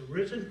Christ, the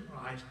risen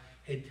Christ,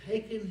 had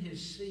taken his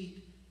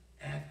seat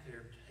at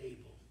their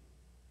table.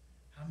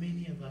 How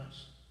many of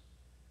us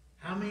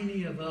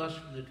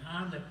from the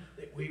time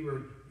that we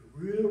were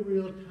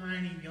real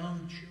tiny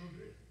young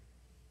children,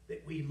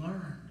 that we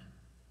learned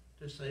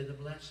to say the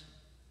blessing?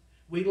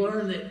 We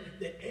learned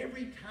that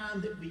every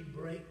time that we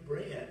break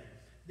bread,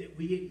 that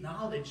we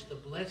acknowledge the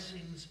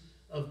blessings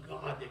of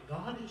God, that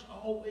God is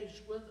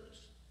always with us.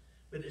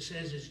 But it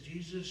says as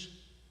Jesus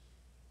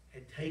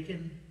had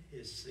taken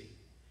his seat,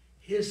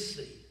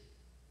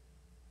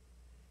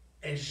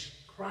 as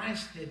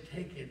Christ had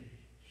taken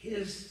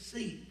his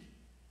seat,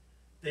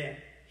 that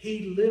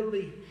he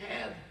literally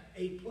had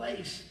a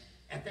place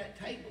at that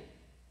table.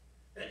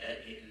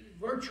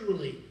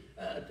 Virtually,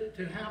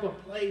 to have a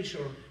place,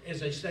 or as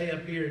they say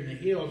up here in the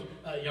hills,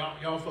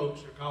 y'all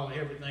folks are calling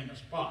everything a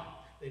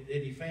spot.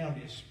 That he found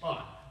his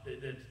spot.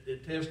 The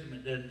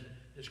Testament doesn't,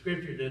 the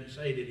Scripture doesn't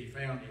say that he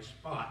found his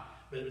spot,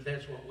 but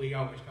that's what we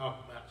always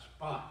talk about,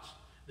 spots.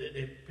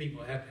 That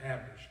people have to have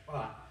their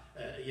spot.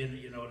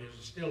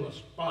 There's still a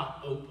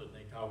spot open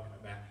they're talking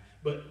about.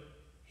 But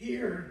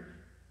here,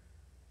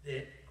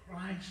 that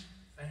Christ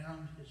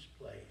found his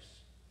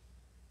place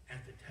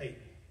at the table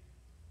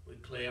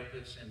with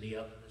Cleopas and the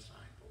other disciple.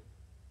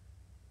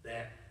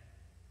 That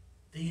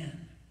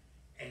then,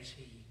 as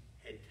he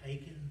had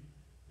taken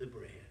the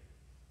bread,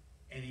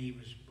 and he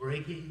was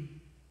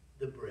breaking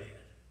the bread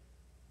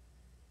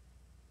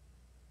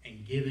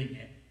and giving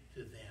it to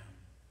them,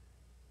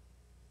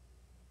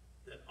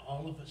 that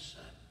all of a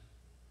sudden,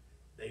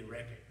 they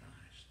recognized.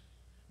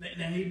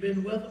 Now, he'd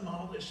been with them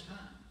all this time.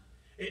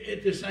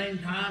 At the same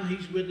time,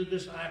 he's with the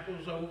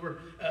disciples over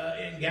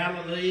in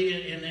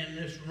Galilee and in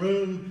this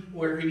room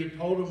where he had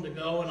told them to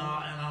go, and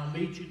I'll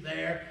meet you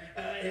there.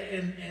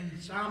 And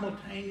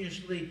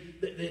simultaneously,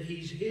 that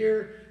he's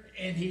here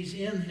and he's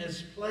in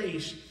his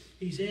place.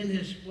 He's in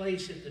his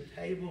place at the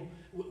table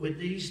with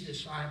these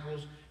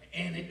disciples.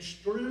 And it's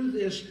through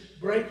this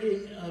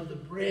breaking of the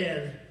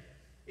bread,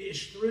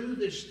 it's through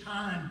this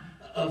time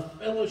of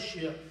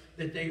fellowship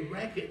that they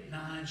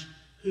recognize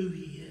who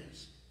he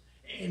is.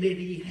 And that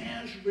he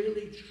has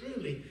really,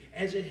 truly,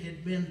 as it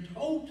had been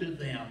told to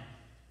them.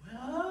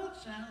 Well,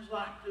 it sounds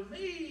like to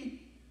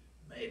me,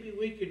 maybe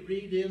we could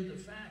read in the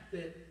fact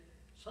that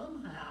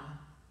somehow,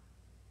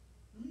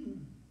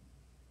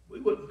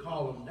 wouldn't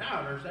call them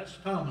doubters. That's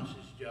Thomas's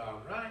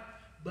job, right?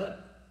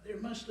 But there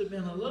must have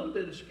been a little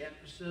bit of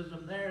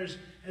skepticism there.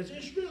 Has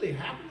this really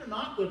happened or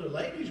not? But the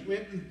ladies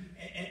went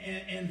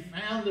and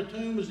found the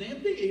tomb was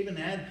empty, even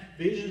had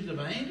visions of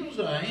angels,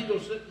 an angel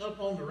sitting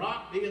up on the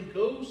rock being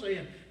cool,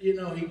 saying, he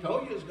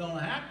told you it's going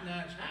to happen,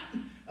 now it's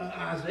happened.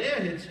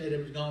 Isaiah had said it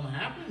was going to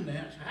happen,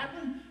 now it's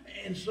happened,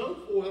 and so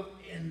forth.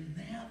 And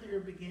now they're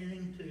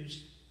beginning to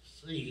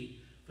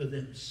see for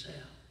themselves.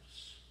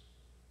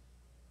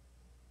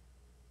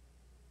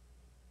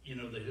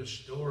 The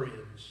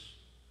historians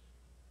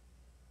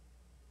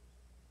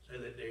say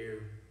that there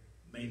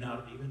may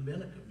not have even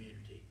been a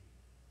community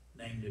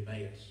named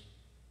Emmaus.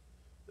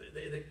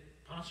 They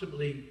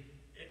possibly,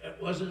 it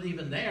wasn't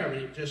even there, but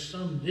it just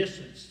some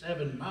distance,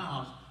 7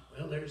 miles.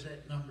 Well, there's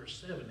that number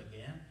 7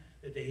 again,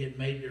 that they had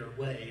made their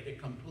way to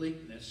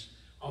completeness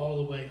all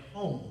the way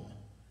home.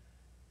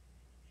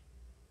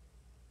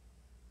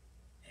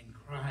 And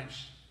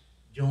Christ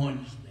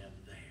joins them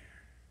there.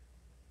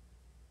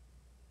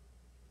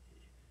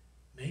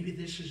 Maybe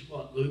this is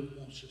what Luke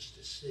wants us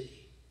to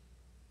see,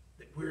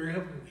 that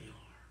wherever we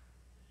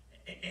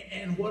are,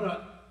 and what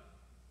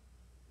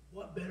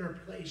better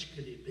place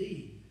could it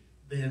be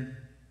than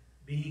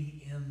being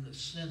in the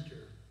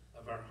center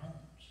of our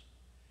homes,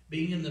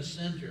 being in the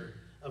center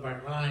of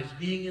our lives,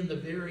 being in the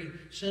very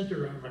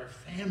center of our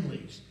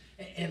families,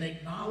 and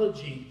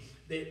acknowledging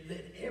that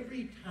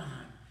every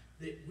time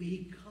that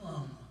we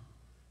come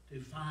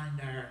to find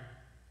our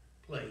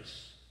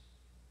place,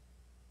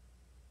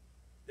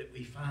 that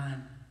we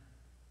find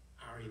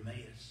our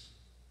Emmaus.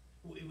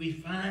 We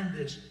find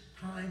this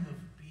time of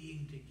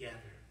being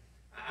together.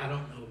 I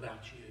don't know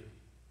about you,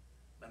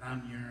 but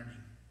I'm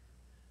yearning.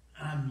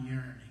 I'm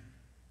yearning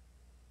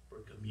for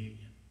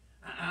communion.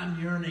 I'm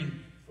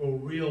yearning for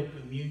real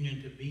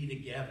communion, to be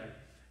together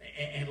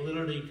and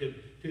literally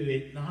to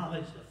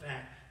acknowledge the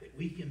fact that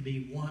we can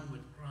be one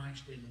with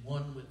Christ and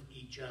one with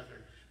each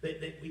other.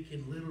 That we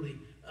can literally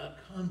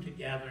come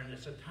together. And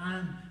it's a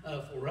time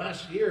for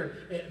us here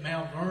at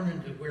Mount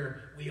Vernon to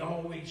where we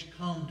always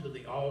come to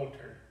the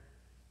altar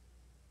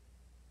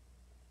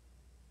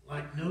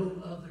like no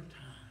other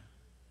time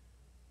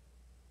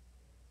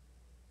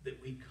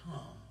that we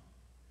come.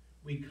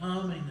 We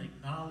come and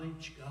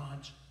acknowledge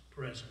God's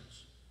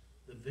presence,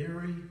 the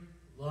very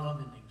love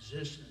and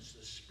existence,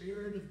 the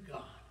Spirit of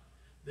God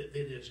that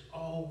is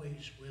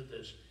always with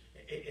us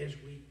as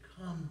we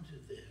come to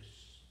this.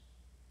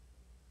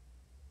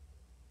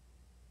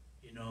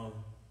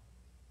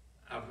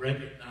 I've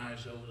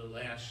recognized over the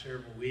last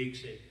several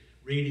weeks that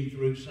reading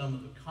through some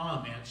of the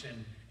comments,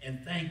 and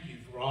thank you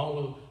for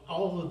all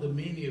of the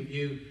many of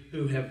you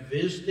who are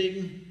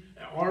visiting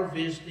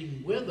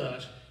with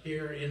us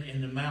here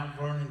in the Mount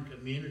Vernon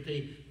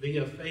community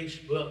via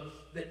Facebook,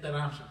 that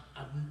I've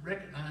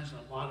recognized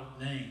a lot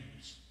of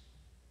names.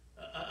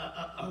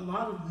 A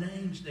lot of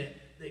names that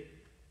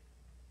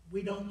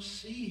we don't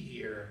see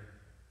here.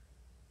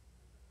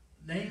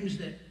 Names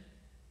that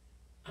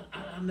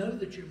I know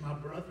that you're my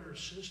brother or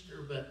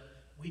sister, but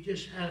we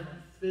just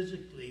haven't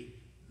physically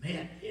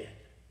met yet.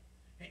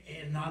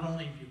 And not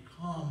only have you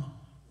come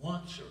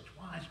once or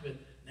twice, but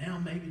now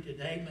maybe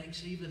today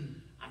makes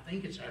even, I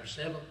think it's our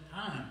 7th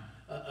time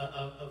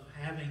of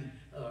having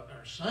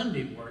our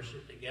Sunday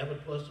worship together,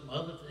 plus some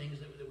other things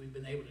that we've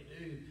been able to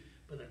do.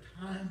 But a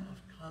time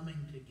of coming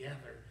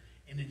together,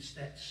 and it's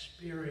that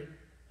Spirit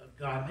of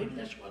God. Maybe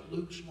that's what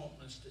Luke's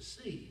wanting us to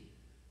see.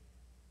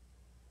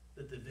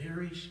 That the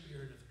very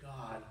Spirit of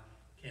God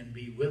can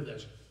be with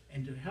us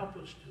and to help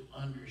us to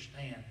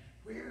understand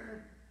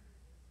where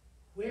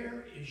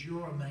is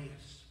your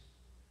Emmaus?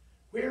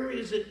 Where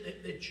is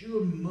it that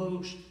you're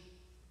most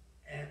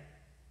at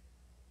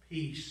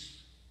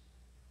peace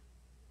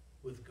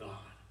with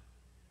God?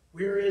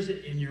 Where is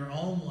it in your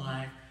own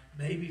life,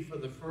 maybe for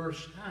the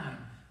first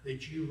time,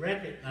 that you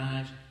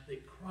recognize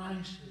that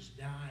Christ has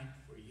died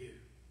for you?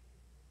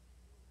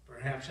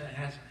 Perhaps that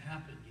hasn't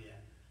happened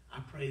yet.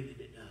 I pray that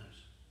it does.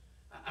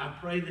 I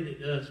pray that it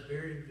does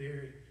very,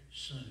 very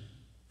soon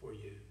for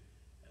you.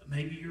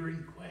 Maybe you're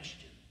in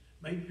question.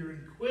 Maybe you're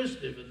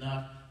inquisitive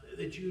enough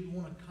that you'd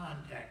want to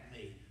contact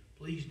me.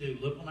 Please do.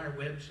 Look on our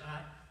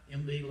website,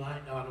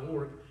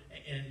 mblight.org,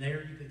 and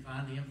there you can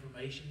find the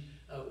information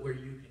where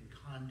you can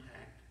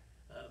contact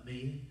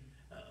me.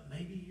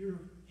 Maybe you're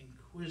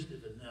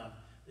inquisitive enough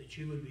that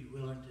you would be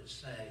willing to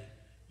say,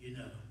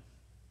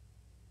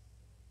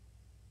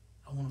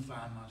 I want to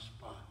find my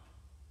spot.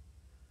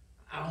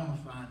 I want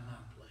to find my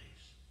place.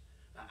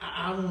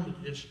 I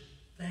want to just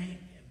thank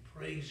and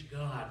praise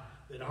God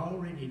that I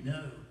already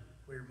know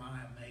where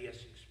my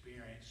Emmaus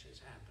experience has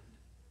happened.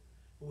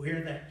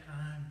 Where that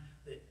time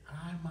that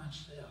I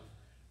myself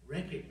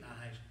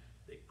recognize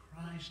that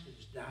Christ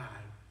has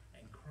died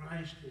and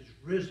Christ has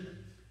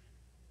risen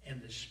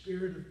and the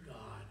Spirit of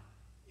God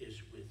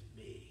is with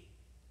me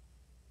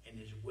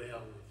and is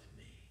well with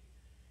me.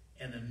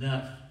 And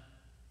enough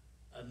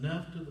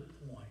to the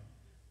point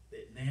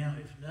that now,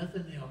 if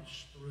nothing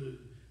else, through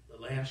the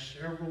last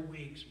several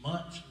weeks,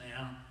 months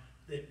now,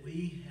 that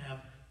we have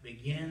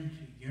begun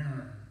to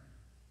yearn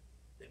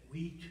that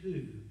we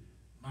too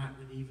might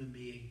even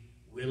be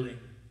willing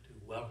to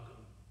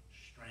welcome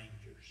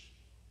strangers.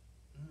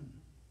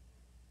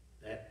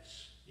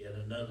 That's yet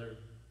another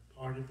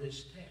part of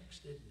this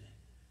text, isn't it?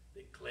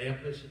 That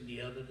Cleopas and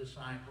the other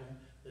disciple,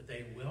 that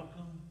they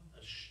welcome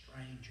a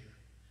stranger.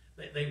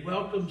 They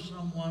welcome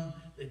someone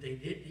that they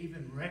didn't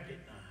even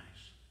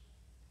recognize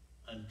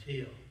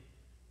until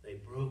they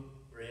broke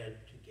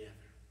bread together.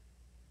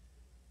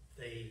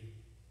 They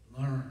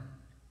learned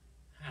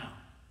how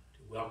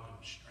to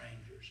welcome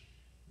strangers.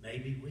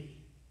 Maybe we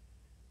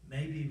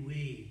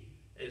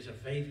as a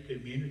faith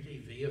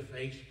community via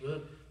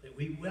Facebook, that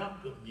we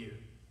welcome you.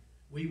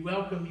 We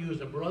welcome you as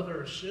a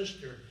brother or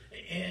sister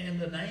in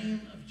the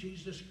name of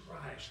Jesus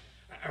Christ,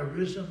 our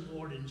risen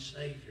Lord and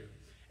Savior.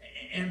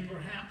 And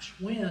perhaps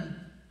when,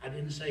 I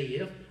didn't say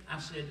if, I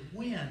said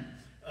when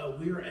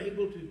we are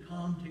able to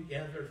come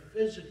together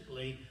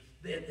physically,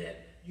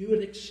 that you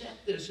would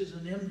accept this as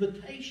an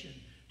invitation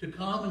to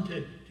come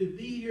and to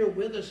be here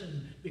with us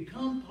and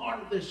become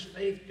part of this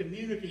faith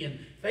community. And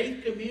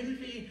faith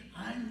community,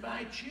 I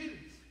invite you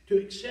to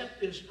accept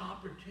this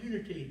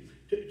opportunity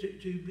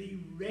to be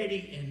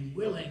ready and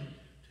willing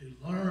to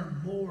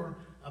learn more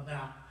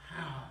about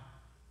how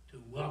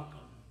to welcome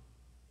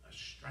a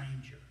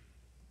stranger.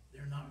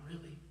 They're not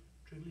really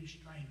truly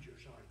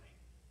strangers, are they?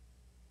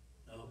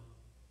 No.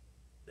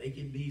 They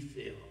can be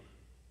filled,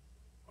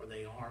 or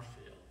they are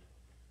filled,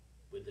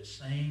 with the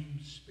same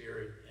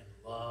spirit and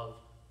love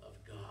of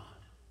God.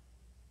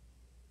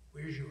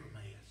 Where's your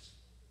Emmaus?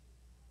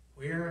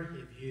 Where have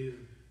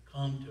you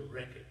come to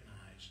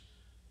recognize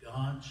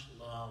God's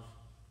love,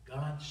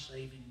 God's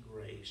saving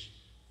grace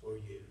for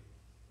you?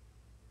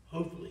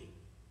 Hopefully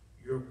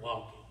you're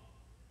walking.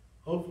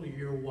 Hopefully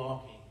you're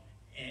walking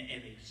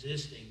and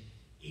existing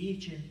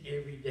each and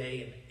every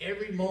day and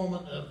every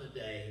moment of the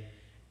day,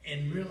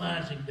 and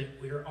realizing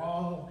that we're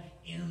all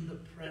in the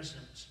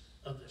presence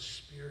of the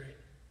Spirit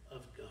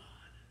of God.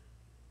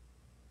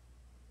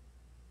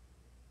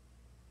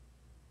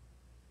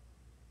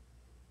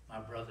 My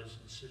brothers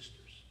and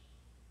sisters,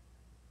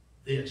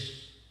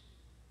 this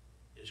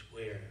is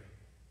where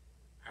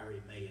our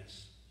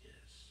Emmaus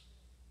is.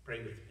 Pray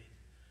with me.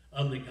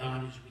 Humbly,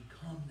 God, as we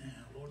come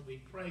now, Lord, we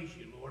praise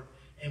you, Lord,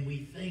 and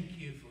we thank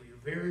you for your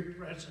very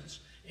presence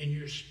and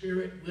your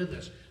Spirit with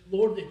us.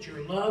 Lord, that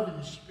your love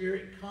and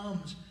Spirit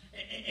comes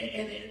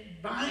and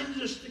it binds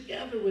us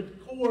together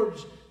with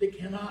cords that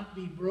cannot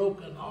be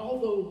broken.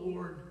 Although,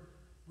 Lord,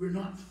 we're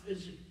not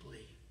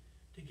physically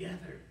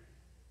together.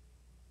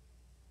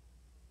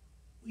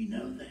 We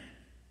know that.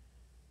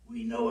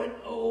 We know it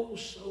oh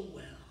so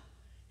well.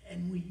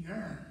 And we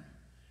yearn.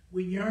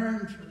 We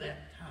yearn for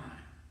that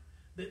time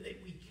that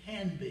we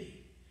can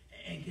be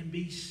and can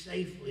be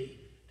safely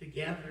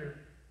together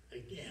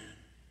again.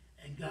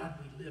 And God,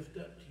 we lift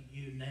up to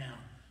you now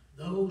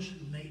those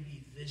who may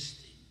be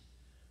visiting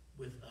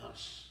with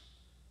us.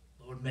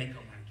 Lord, make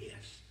them our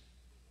guests.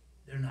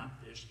 They're not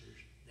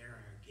visitors. They're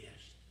our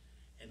guests.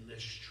 And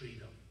let's treat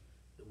them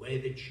the way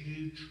that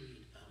you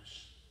treat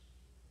us,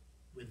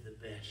 with the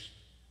best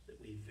that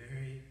we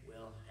very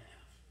well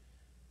have,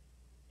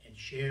 and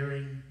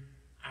sharing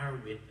our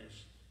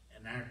witness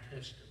and our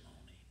testimony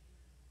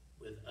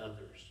with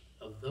others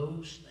of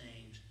those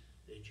things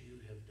that you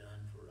have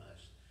done for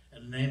us.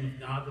 In the name of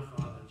God the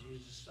Father,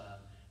 Jesus the Son,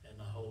 and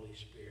the Holy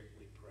Spirit,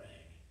 we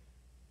pray.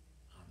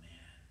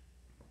 Amen.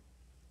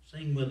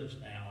 Sing with us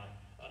now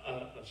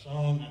a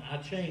song. I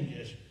changed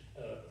this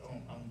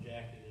on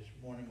Jackie this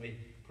morning. We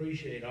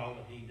appreciate all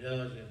that he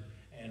does,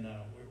 and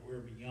we're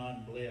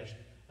beyond blessed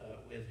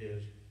with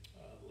his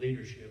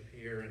leadership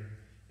here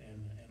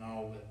and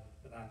all that.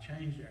 But I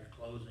changed our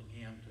closing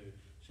hymn to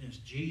 "Since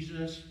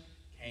Jesus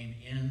Came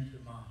Into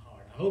My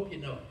Heart." I hope you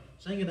know it.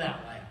 Sing it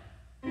out loud.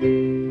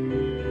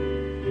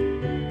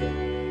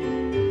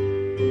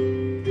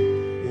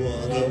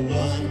 What a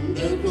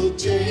wonderful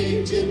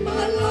change in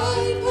my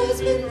life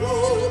has been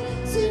wrought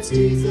since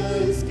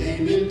Jesus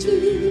came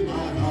into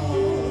my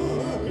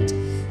heart.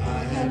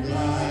 I have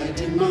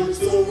light in my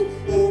soul,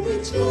 for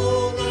which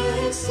long I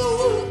have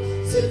sought,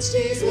 since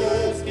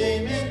Jesus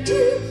came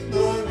into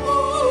my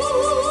heart.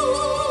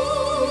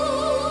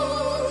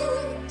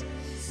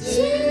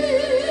 Since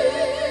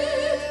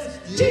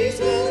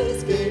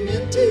Jesus came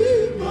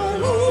into my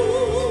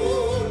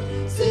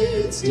heart,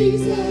 since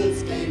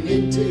Jesus came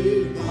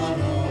into my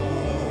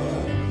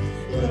heart,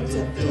 words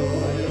of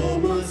joy, oh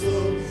my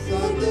soul,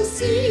 like the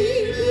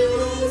sea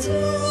billows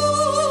roll.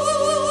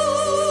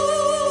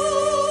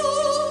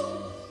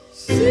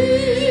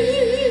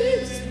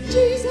 Since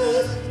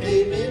Jesus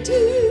came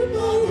into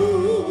my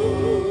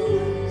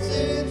heart,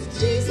 since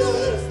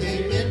Jesus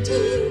came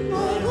into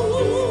my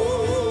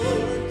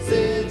heart,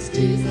 since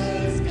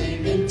Jesus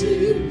came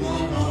into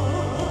my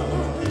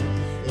heart,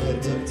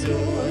 words of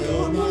joy,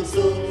 oh my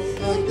soul,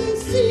 like the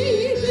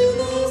sea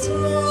billows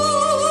roll.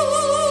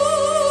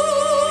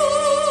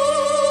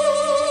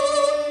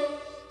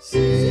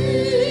 Since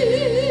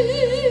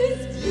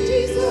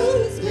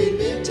Jesus came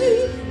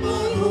into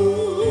my heart.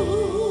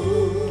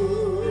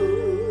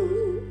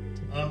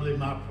 Humbly,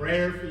 my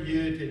prayer for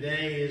you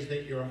today is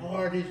that your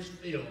heart is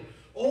filled,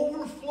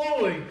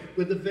 overflowing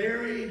with the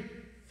very,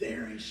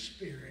 very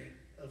Spirit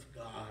of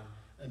God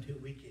until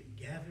we can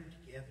gather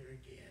together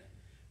again.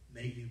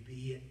 May you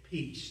be at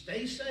peace.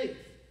 Stay safe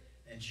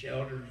and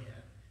sheltered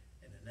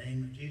in. In the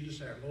name of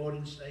Jesus, our Lord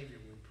and Savior,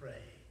 we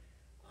pray.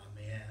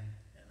 Amen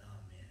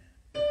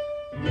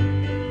and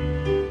amen.